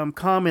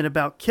comment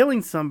about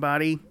killing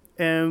somebody.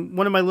 And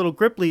one of my little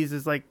Gripplies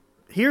is like,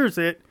 hears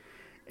it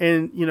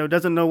and,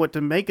 doesn't know what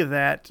to make of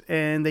that.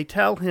 And they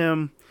tell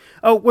him,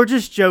 oh, we're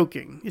just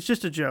joking. It's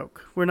just a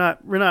joke. We're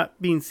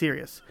not being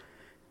serious.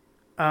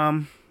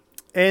 And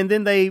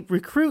then they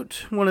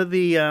recruit one of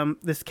the,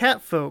 this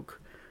cat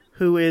folk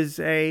who is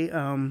a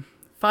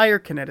fire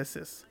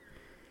kineticist.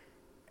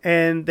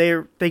 And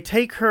they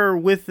take her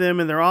with them,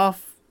 and they're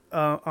off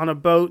on a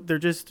boat.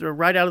 They're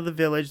right out of the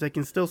village. They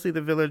can still see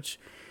the village.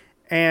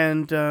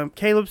 And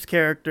Caleb's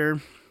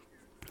character,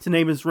 his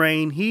name is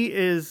Rain. He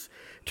is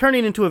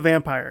turning into a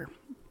vampire.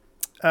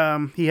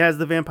 He has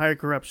the vampire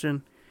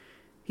corruption.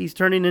 He's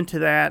turning into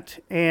that,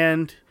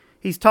 and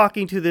he's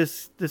talking to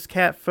this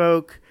cat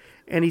folk,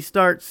 and he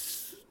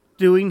starts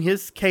doing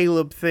his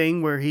Caleb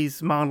thing where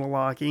he's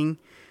monologuing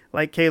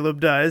like Caleb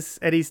does,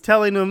 and he's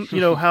telling them,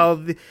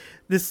 how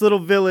this little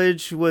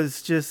village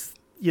was just,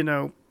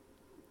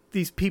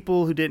 these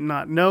people who did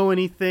not know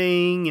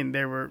anything, and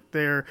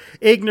they're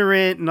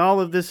ignorant and all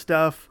of this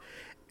stuff.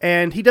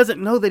 And he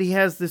doesn't know that he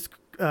has this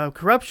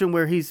corruption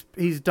where he's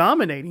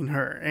dominating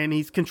her and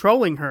he's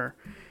controlling her.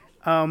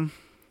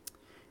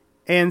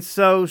 And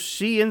so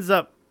she ends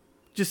up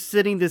just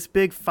setting this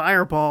big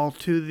fireball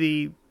to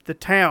the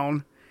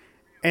town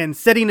and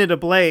setting it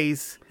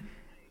ablaze.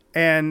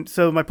 And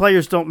so my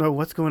players don't know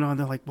what's going on.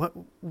 They're like, "What?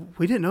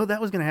 We didn't know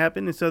that was going to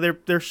happen." And so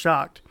they're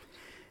shocked.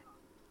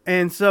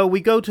 And so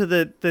we go to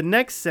the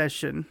next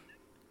session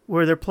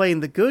where they're playing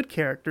the good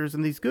characters,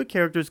 and these good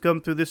characters come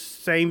through this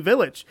same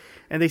village,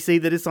 and they see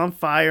that it's on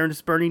fire and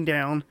it's burning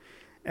down,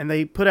 and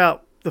they put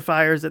out the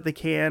fires that they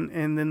can,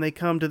 and then they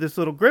come to this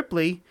little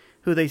Gripply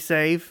who they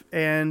save,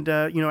 and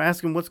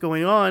ask him what's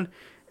going on.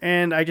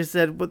 And I just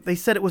said, "But they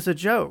said it was a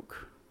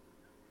joke."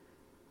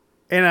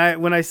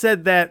 And when I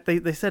said that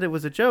they said it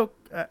was a joke,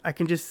 I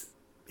can just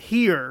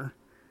hear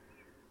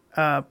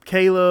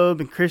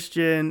Caleb and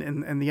Christian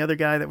and the other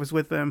guy that was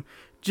with them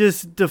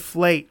just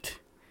deflate.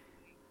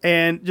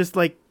 And just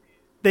like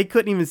they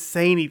couldn't even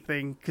say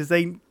anything, because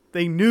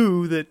they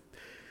knew that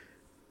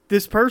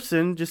this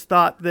person just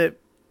thought that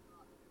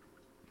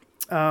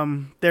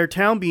their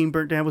town being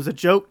burnt down was a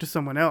joke to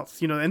someone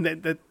else, and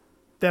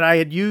that I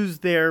had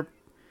used their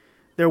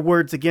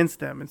words against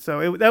them. And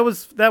so that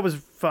was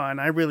fun.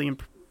 I really am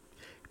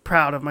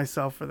proud of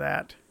myself for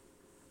that.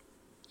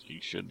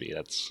 You should be.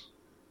 That's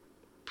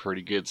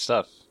pretty good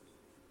stuff.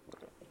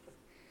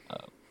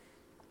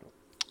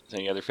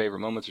 Any other favorite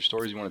moments or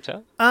stories you want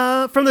to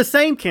tell? From the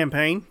same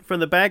campaign, from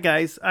the bad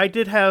guys, I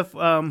did have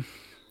a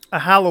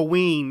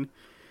Halloween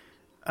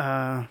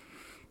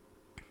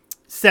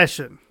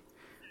session.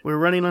 We were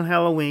running on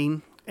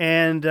Halloween,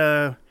 and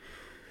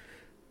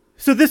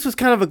so this was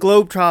kind of a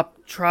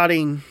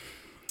globe-trotting.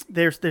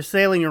 They're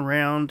sailing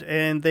around,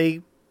 and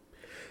they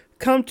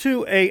come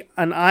to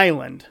an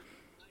island,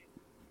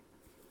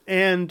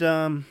 and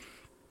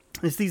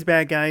it's these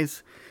bad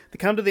guys. They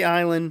come to the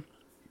island,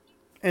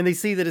 and they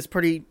see that it's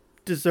pretty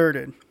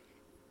deserted.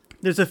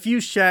 There's a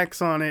few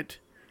shacks on it.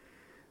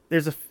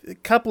 There's a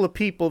couple of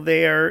people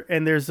there,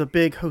 and there's a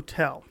big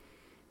hotel.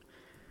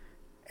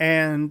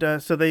 And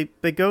so they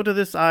go to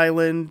this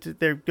island.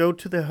 They go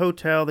to the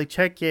hotel. They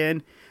check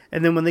in,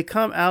 and then when they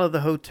come out of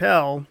the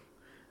hotel,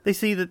 they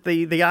see that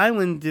the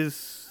island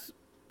is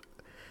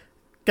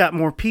got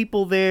more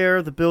people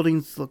there. The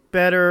buildings look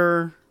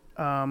better.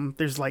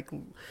 There's like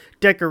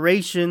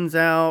decorations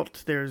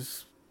out.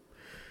 There's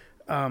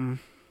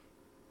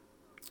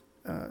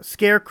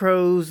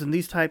scarecrows and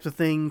these types of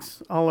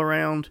things all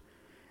around.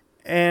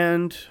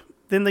 And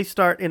then they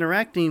start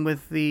interacting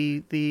with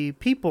the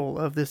people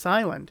of this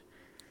island.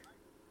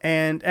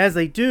 And as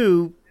they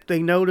do,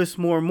 they notice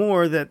more and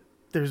more that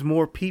there's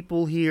more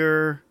people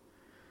here.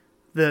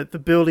 The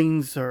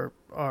buildings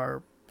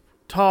are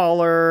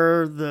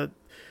taller.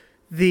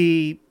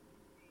 The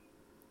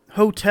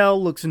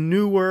hotel looks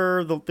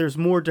newer. There's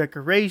more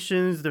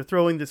decorations. They're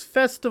throwing this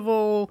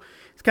festival.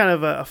 It's kind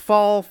of a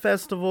fall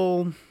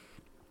festival.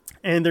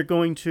 And they're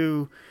going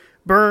to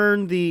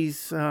burn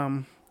these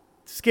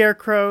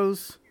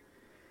scarecrows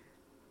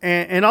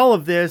and all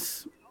of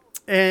this.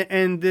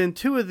 And then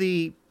two of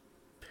the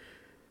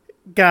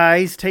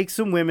guys take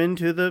some women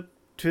to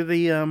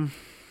the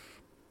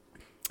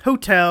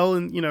hotel,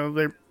 and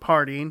they're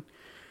partying.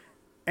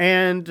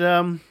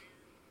 And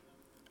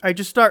I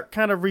just start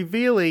kind of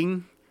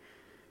revealing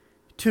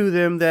to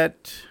them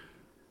that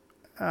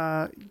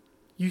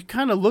you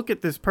kind of look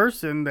at this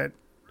person that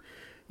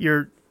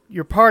you're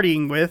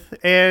partying with,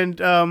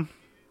 and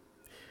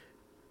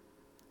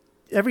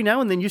every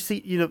now and then you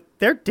see,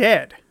 they're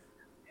dead.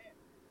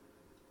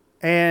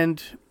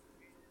 And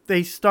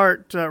they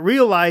start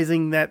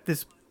realizing that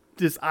this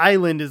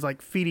island is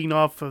like feeding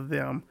off of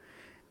them,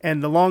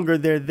 and the longer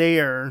they're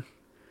there,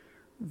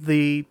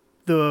 the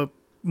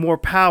more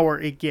power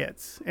it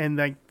gets. And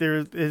like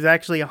there is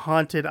actually a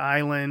haunted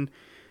island,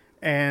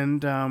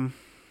 and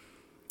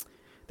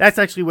that's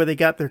actually where they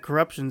got their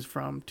corruptions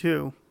from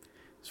too.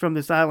 It's from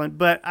this island.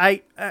 But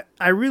I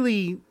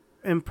really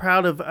am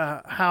proud of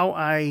how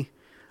I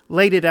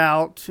laid it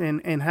out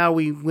and how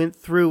we went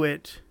through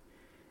it.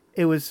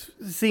 It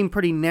seemed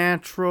pretty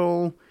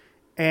natural,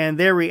 and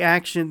their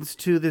reactions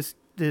to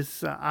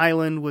this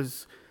island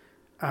was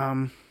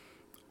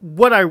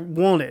what I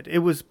wanted. It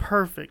was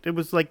perfect. It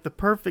was like the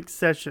perfect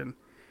session,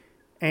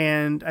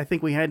 and I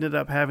think we ended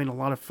up having a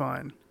lot of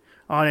fun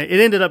on it.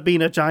 It ended up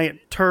being a giant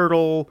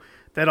turtle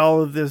that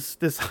all of this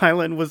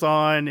island was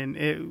on, and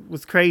it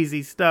was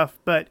crazy stuff.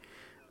 But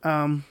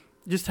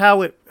just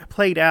how it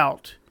played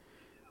out,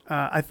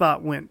 I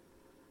thought went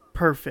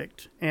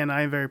perfect, and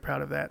I am very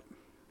proud of that.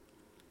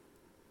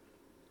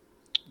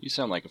 You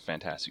sound like a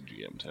fantastic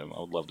GM, Tim. I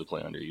would love to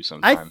play under you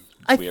sometime.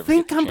 I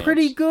think I'm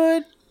pretty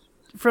good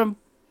from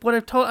what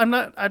I've told. I'm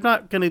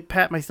not going to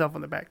pat myself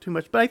on the back too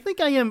much, but I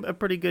think I am a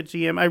pretty good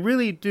GM. I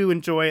really do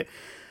enjoy it.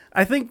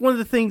 I think one of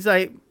the things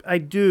I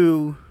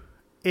do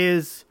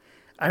is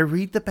I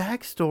read the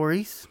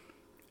backstories,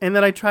 and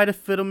then I try to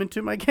fit them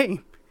into my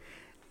game.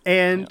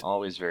 And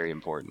always very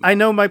important. I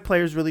know my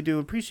players really do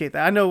appreciate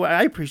that. I know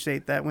I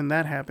appreciate that when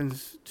that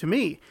happens to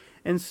me.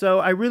 And so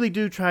I really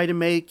do try to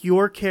make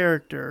your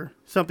character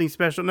something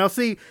special. Now,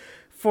 see,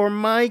 for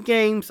my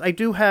games, I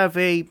do have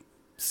a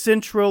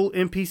central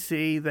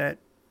NPC that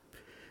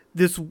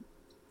this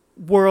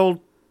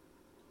world,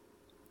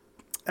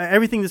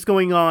 everything that's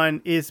going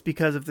on is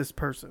because of this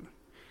person.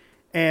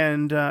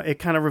 And it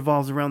kind of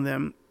revolves around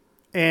them.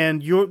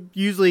 And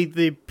usually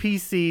the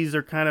PCs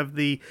are kind of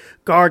the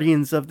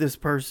guardians of this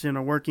person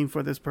or working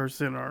for this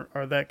person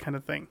or that kind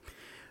of thing.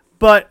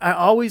 But I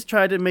always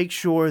try to make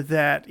sure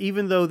that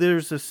even though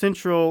there's a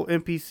central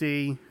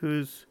NPC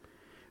who's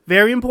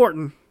very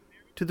important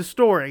to the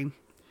story,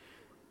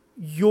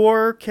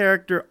 your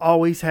character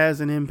always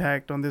has an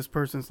impact on this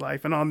person's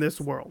life and on this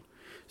world.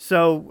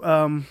 So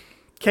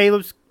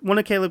one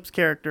of Caleb's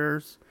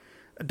characters,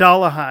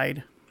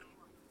 Dollahide,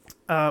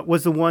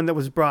 was the one that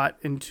was brought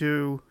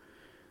into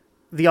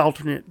the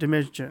alternate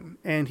dimension,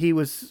 and he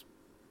was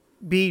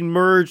being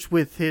merged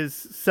with his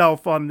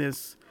self on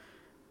this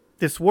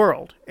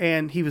world,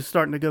 and he was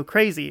starting to go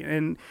crazy.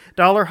 And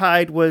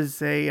Dollahide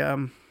was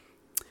a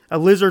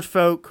lizard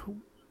folk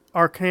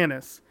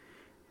arcanist,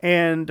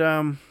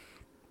 and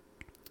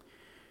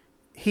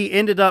he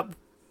ended up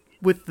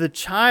with the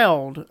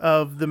child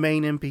of the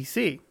main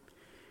NPC,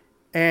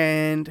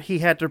 and he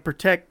had to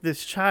protect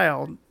this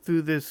child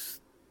through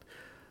this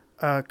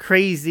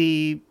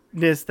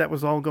craziness that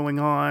was all going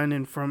on,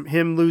 and from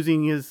him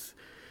losing his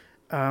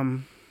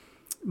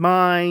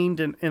mind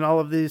and all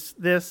of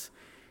this.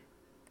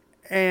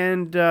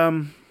 And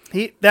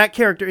that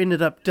character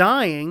ended up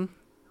dying,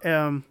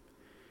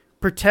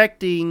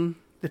 protecting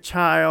the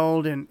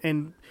child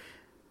and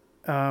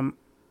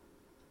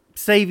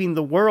saving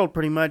the world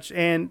pretty much.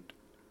 And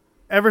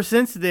ever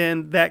since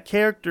then, that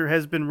character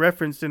has been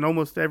referenced in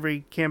almost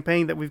every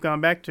campaign that we've gone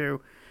back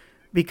to,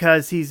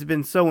 because he's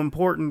been so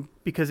important,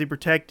 because he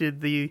protected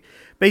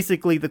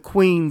basically the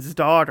queen's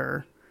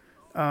daughter.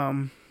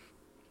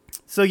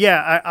 So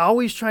yeah, I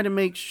always try to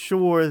make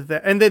sure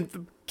that, and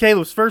then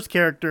Caleb's first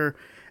character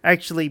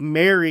actually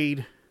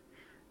married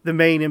the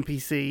main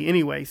NPC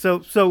anyway.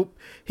 So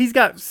he's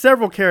got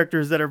several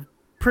characters that are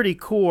pretty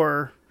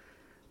core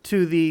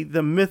to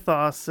the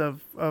mythos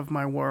of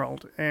my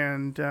world.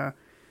 And I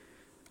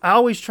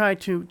always try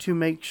to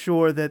make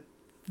sure that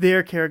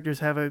their characters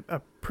have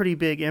a pretty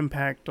big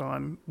impact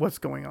on what's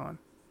going on.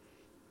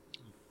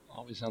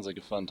 Always sounds like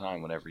a fun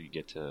time whenever you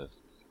get to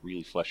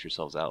really flesh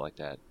yourselves out like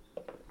that.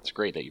 It's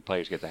great that your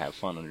players get to have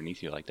fun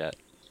underneath you like that.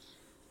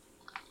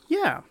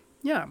 Yeah.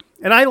 Yeah,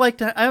 and I like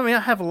to. I mean, I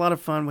have a lot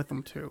of fun with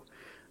them too.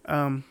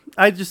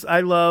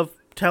 I love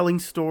telling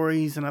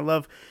stories, and I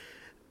love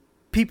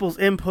people's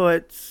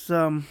inputs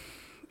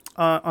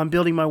on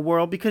building my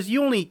world because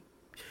you only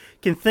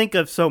can think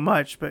of so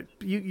much, but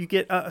you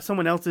get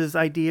someone else's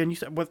idea, and you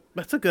say, "Well,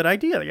 that's a good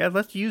idea. Yeah,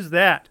 let's use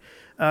that."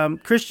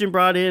 Christian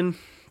brought in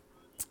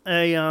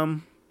a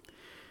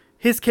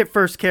his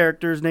first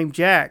character is named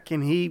Jack,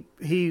 and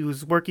he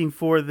was working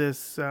for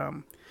this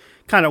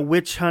kind of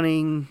witch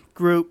hunting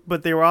group,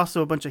 but they were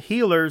also a bunch of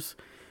healers,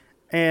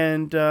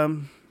 and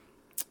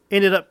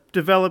ended up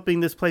developing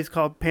this place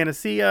called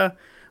Panacea,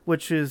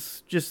 which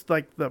is just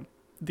like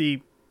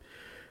the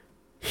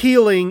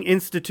healing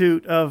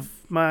institute of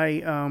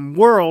my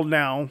world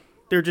now.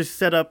 They're just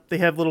set up. They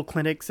have little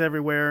clinics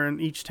everywhere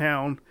in each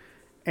town,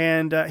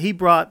 and he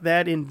brought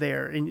that in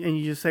there. And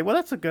you just say, well,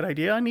 that's a good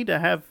idea. I need to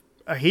have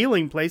a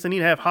healing place. I need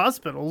to have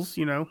hospitals.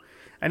 You know,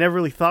 I never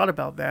really thought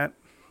about that,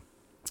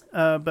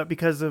 but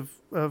because of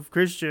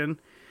Christian,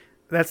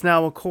 that's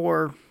now a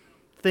core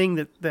thing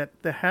that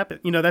happened.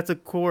 You know, that's a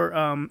core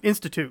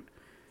institute,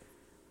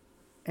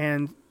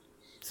 and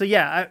so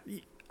yeah,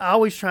 I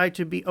always try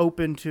to be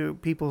open to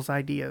people's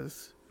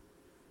ideas.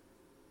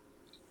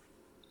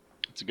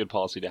 It's a good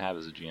policy to have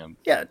as a GM.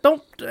 Yeah,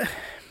 don't.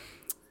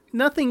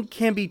 Nothing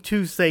can be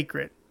too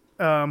sacred.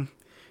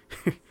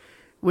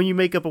 When you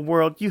make up a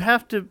world, you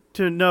have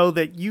to know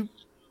that you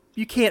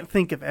can't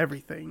think of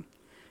everything.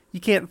 You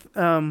can't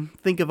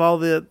think of all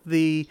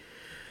the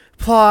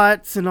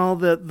plots and all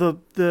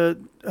the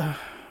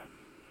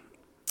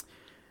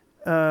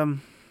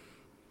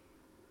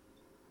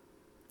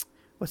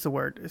what's the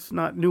word? It's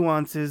not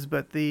nuances,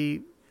 but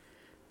the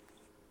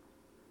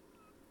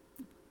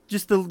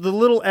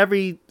little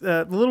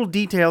the little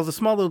details, the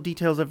small little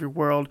details of your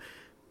world.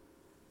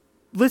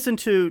 Listen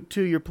to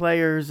your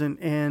players,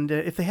 and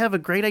if they have a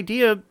great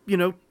idea, you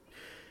know,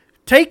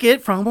 take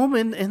it from them,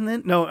 and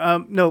then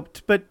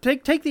but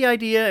take the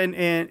idea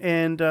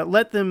and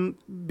let them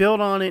build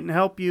on it and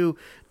help you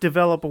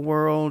develop a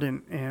world,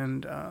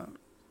 and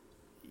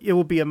it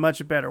will be a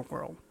much better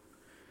world.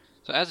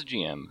 So as a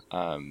GM,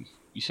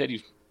 you said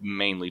you've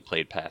mainly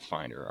played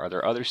Pathfinder. Are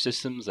there other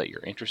systems that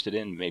you're interested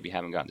in, maybe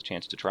haven't gotten the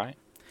chance to try?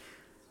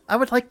 I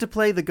would like to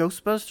play the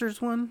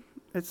Ghostbusters one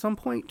at some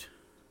point.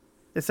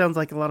 It sounds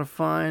like a lot of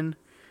fun.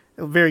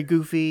 A very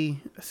goofy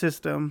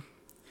system.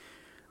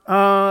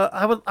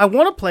 I want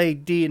to play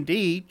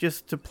D&D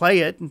just to play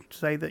it and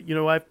say that, you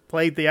know, I've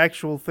played the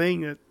actual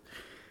thing that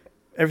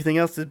everything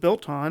else is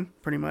built on,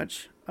 pretty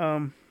much.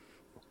 But,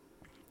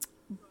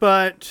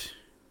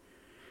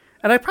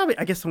 and I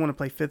guess I want to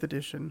play 5th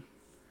edition.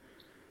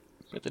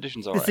 5th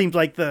edition's alright. It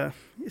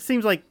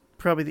seems like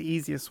probably the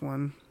easiest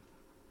one.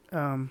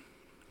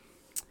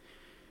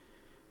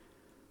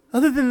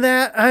 Other than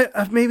that,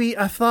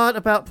 I've thought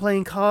about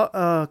playing Call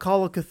of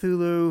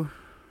Cthulhu,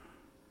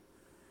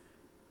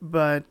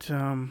 but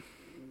I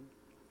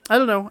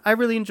don't know. I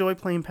really enjoy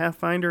playing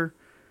Pathfinder.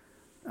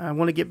 I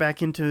want to get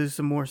back into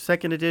some more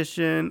 2nd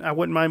edition. I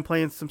wouldn't mind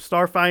playing some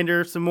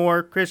Starfinder, some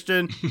more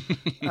Christian.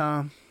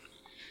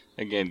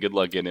 Again, good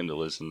luck getting him to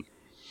listen.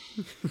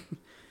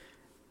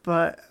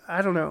 But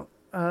I don't know.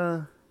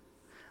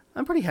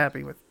 I'm pretty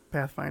happy with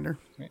Pathfinder.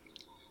 Right.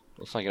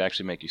 Well, if I could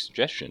actually make a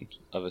suggestion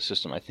of a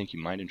system I think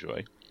you might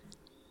enjoy.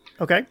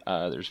 Okay.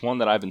 There's one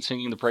that I've been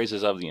singing the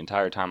praises of the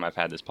entire time I've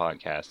had this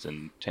podcast,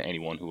 and to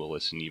anyone who will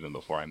listen even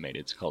before I made it,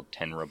 it's called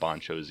Tenra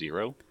Bancho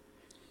Zero.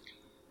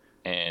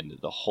 And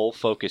the whole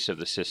focus of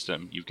the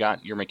system, you've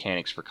got your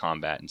mechanics for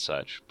combat and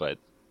such, but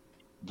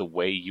the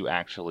way you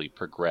actually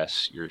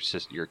progress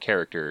your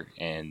character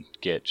and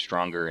get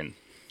stronger and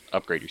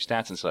upgrade your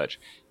stats and such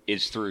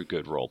is through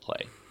good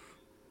roleplay.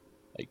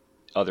 Like,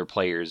 other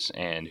players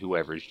and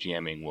whoever's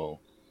GMing will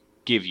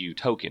give you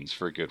tokens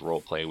for good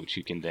roleplay, which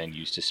you can then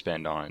use to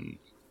spend on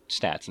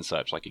stats and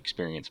such, like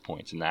experience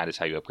points. And that is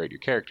how you upgrade your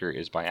character,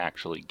 is by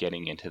actually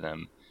getting into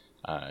them,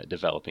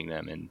 developing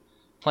them, and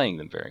playing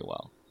them very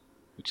well.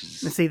 Which is...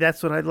 See,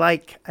 that's what I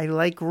like. I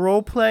like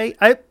roleplay.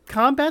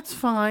 Combat's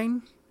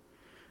fine,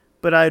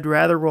 but I'd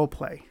rather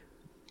roleplay.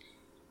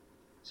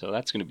 So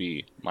that's going to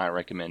be my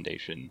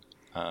recommendation.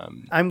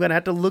 I'm going to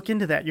have to look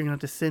into that. You're going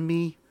to have to send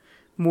me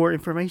more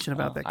information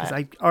about that, because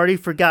I already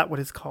forgot what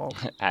it's called.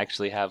 I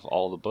actually have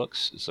all the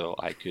books, so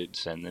I could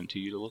send them to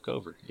you to look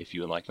over if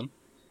you would like them.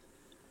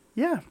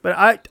 Yeah,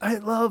 but I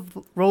love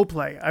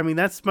roleplay. I mean,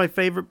 that's my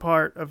favorite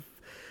part of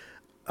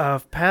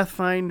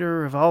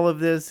Pathfinder, of all of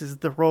this, is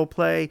the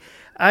roleplay.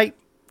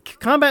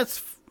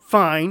 Combat's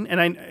fine,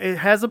 and it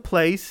has a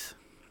place.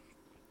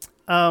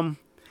 And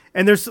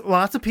there's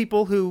lots of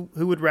people who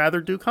would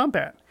rather do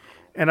combat.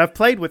 And I've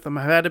played with them.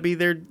 I've had to be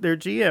their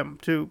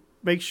GM to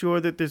make sure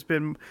that there's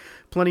been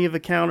plenty of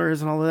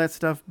encounters and all of that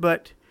stuff.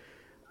 But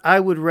I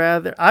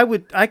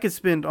could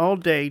spend all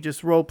day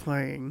just role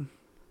playing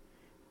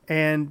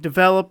and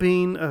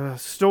developing a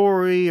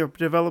story, or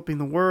developing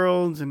the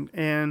worlds,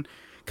 and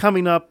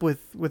coming up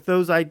with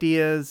those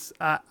ideas.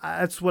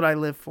 That's what I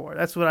live for.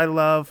 That's what I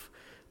love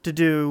to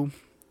do.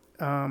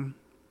 So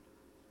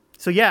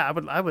yeah,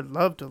 I would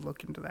love to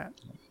look into that.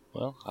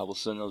 Well, I will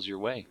send those your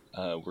way.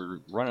 We're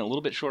running a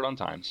little bit short on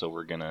time, so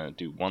we're going to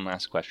do one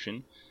last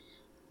question.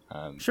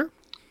 Sure.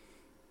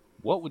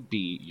 What would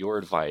be your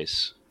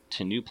advice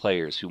to new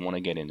players who want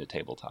to get into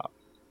tabletop?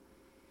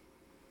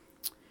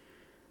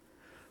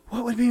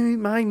 What would be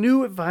my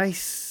new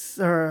advice,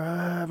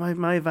 or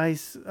my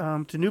advice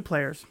to new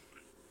players?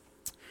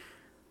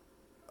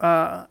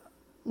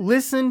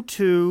 Listen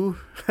to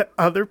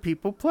other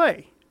people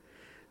play.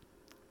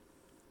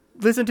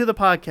 Listen to the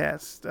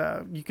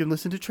podcast. You can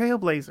listen to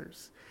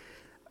Trailblazers.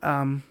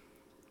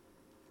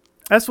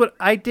 That's what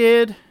I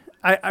did.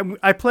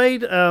 I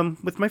played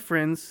with my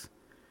friends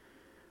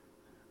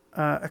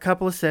a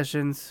couple of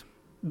sessions,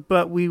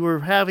 but we were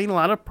having a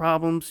lot of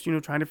problems,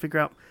 trying to figure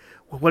out,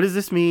 well, what does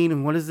this mean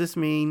and what does this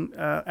mean?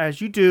 As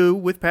you do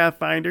with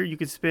Pathfinder, you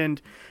could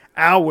spend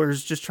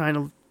hours just trying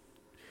to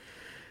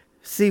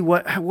see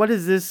what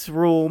does this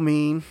rule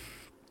mean.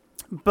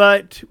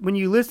 But when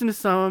you listen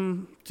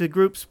to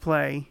groups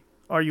play,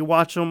 or you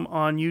watch them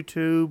on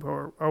YouTube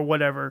or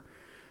whatever,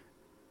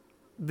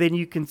 then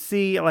you can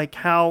see like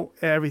how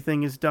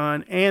everything is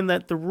done, and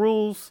that the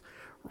rules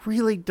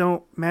really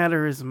don't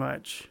matter as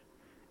much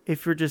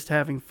if you're just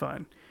having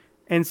fun.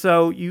 And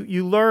so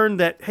you learn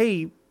that,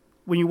 hey,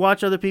 when you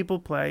watch other people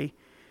play,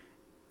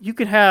 you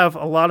can have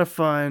a lot of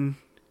fun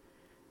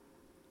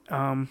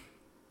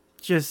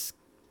just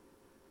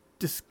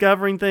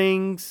discovering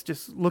things,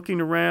 just looking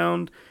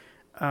around.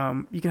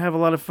 You can have a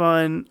lot of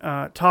fun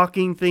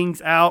talking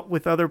things out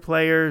with other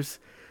players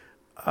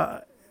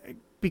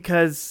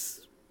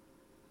because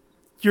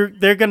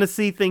they're going to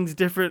see things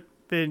different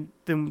than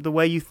the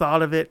way you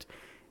thought of it.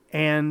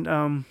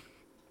 And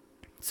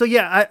so,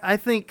 yeah, I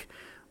think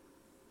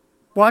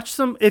watch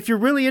some. If you're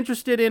really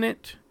interested in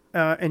it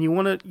and you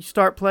want to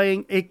start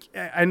playing,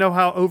 I know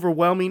how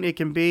overwhelming it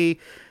can be.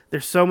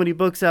 There's so many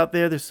books out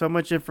there. There's so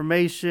much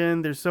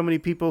information. There's so many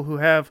people who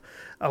have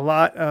a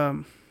lot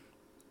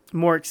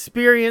more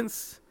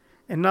experience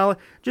and knowledge.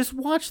 Just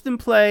watch them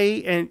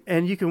play,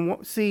 and you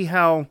can see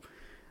how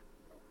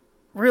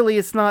really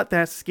it's not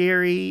that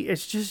scary.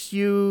 It's just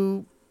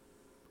you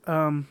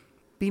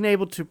being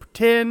able to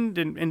pretend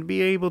and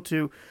be able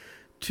to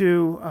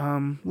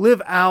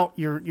live out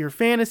your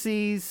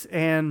fantasies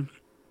and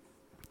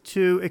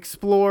to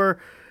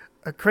explore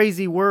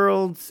crazy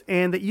worlds,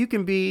 and that you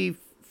can be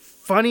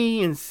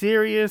funny and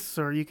serious,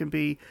 or you can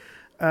be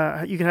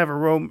you can have a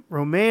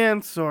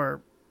romance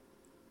or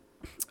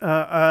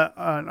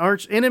an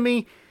arch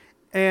enemy,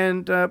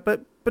 and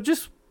but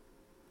just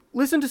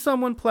listen to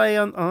someone play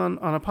on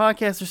a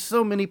podcast. There's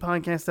so many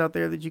podcasts out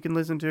there that you can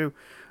listen to,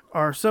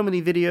 or so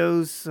many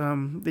videos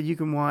that you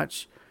can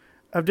watch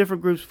of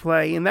different groups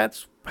play, and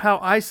that's how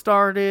I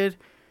started,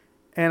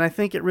 and I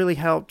think it really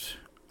helped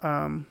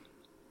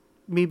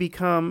me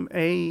become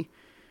a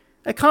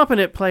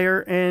competent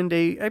player and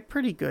a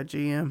pretty good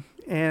GM.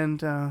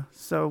 And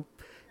so,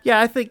 yeah,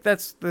 I think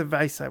that's the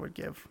advice I would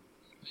give.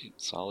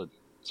 Solid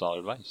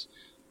advice.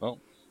 Well,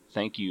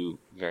 thank you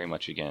very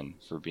much again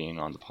for being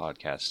on the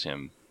podcast,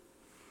 Tim.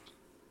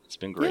 It's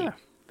been great. Yeah,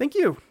 thank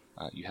you.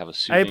 You have a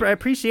I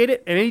appreciate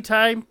it. And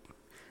anytime,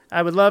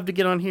 I would love to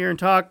get on here and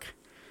talk.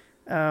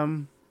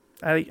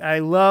 I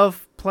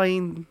love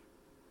playing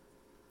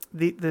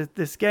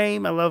this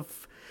game. I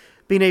love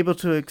being able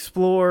to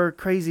explore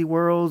crazy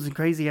worlds and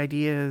crazy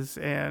ideas,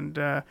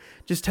 and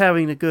just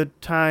having a good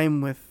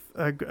time with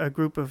a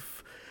group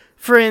of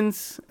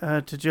friends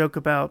to joke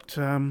about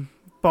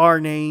bar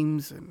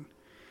names and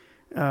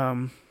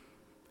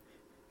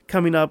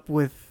coming up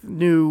with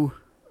new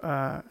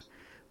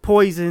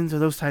poisons or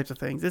those types of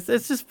things.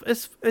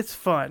 It's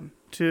fun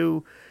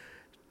to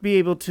be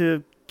able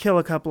to kill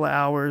a couple of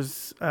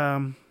hours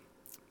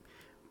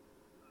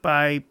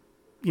by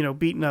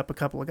beating up a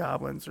couple of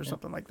goblins or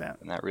something like that.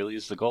 And that really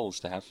is the goal, is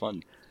to have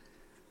fun.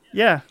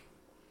 Yeah.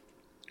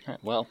 All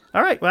right, well.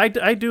 All right. Well,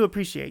 I do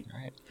appreciate. All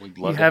right. We'd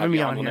love you to have me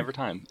you on whenever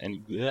time.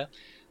 And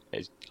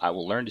I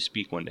will learn to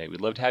speak one day.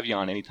 We'd love to have you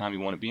on anytime you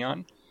want to be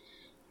on.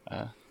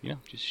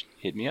 Just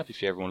hit me up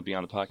if you ever want to be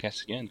on the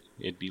podcast again.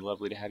 It'd be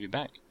lovely to have you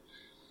back.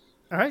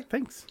 All right.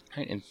 Thanks.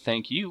 All right, and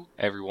thank you,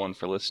 everyone,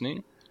 for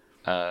listening.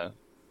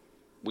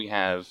 We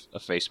have a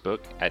Facebook,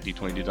 at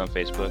D20Dudes on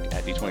Facebook,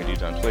 at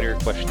D20Dudes on Twitter.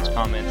 Questions,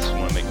 comments, you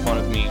want to make fun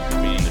of me for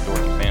being a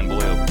dorky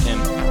fanboy over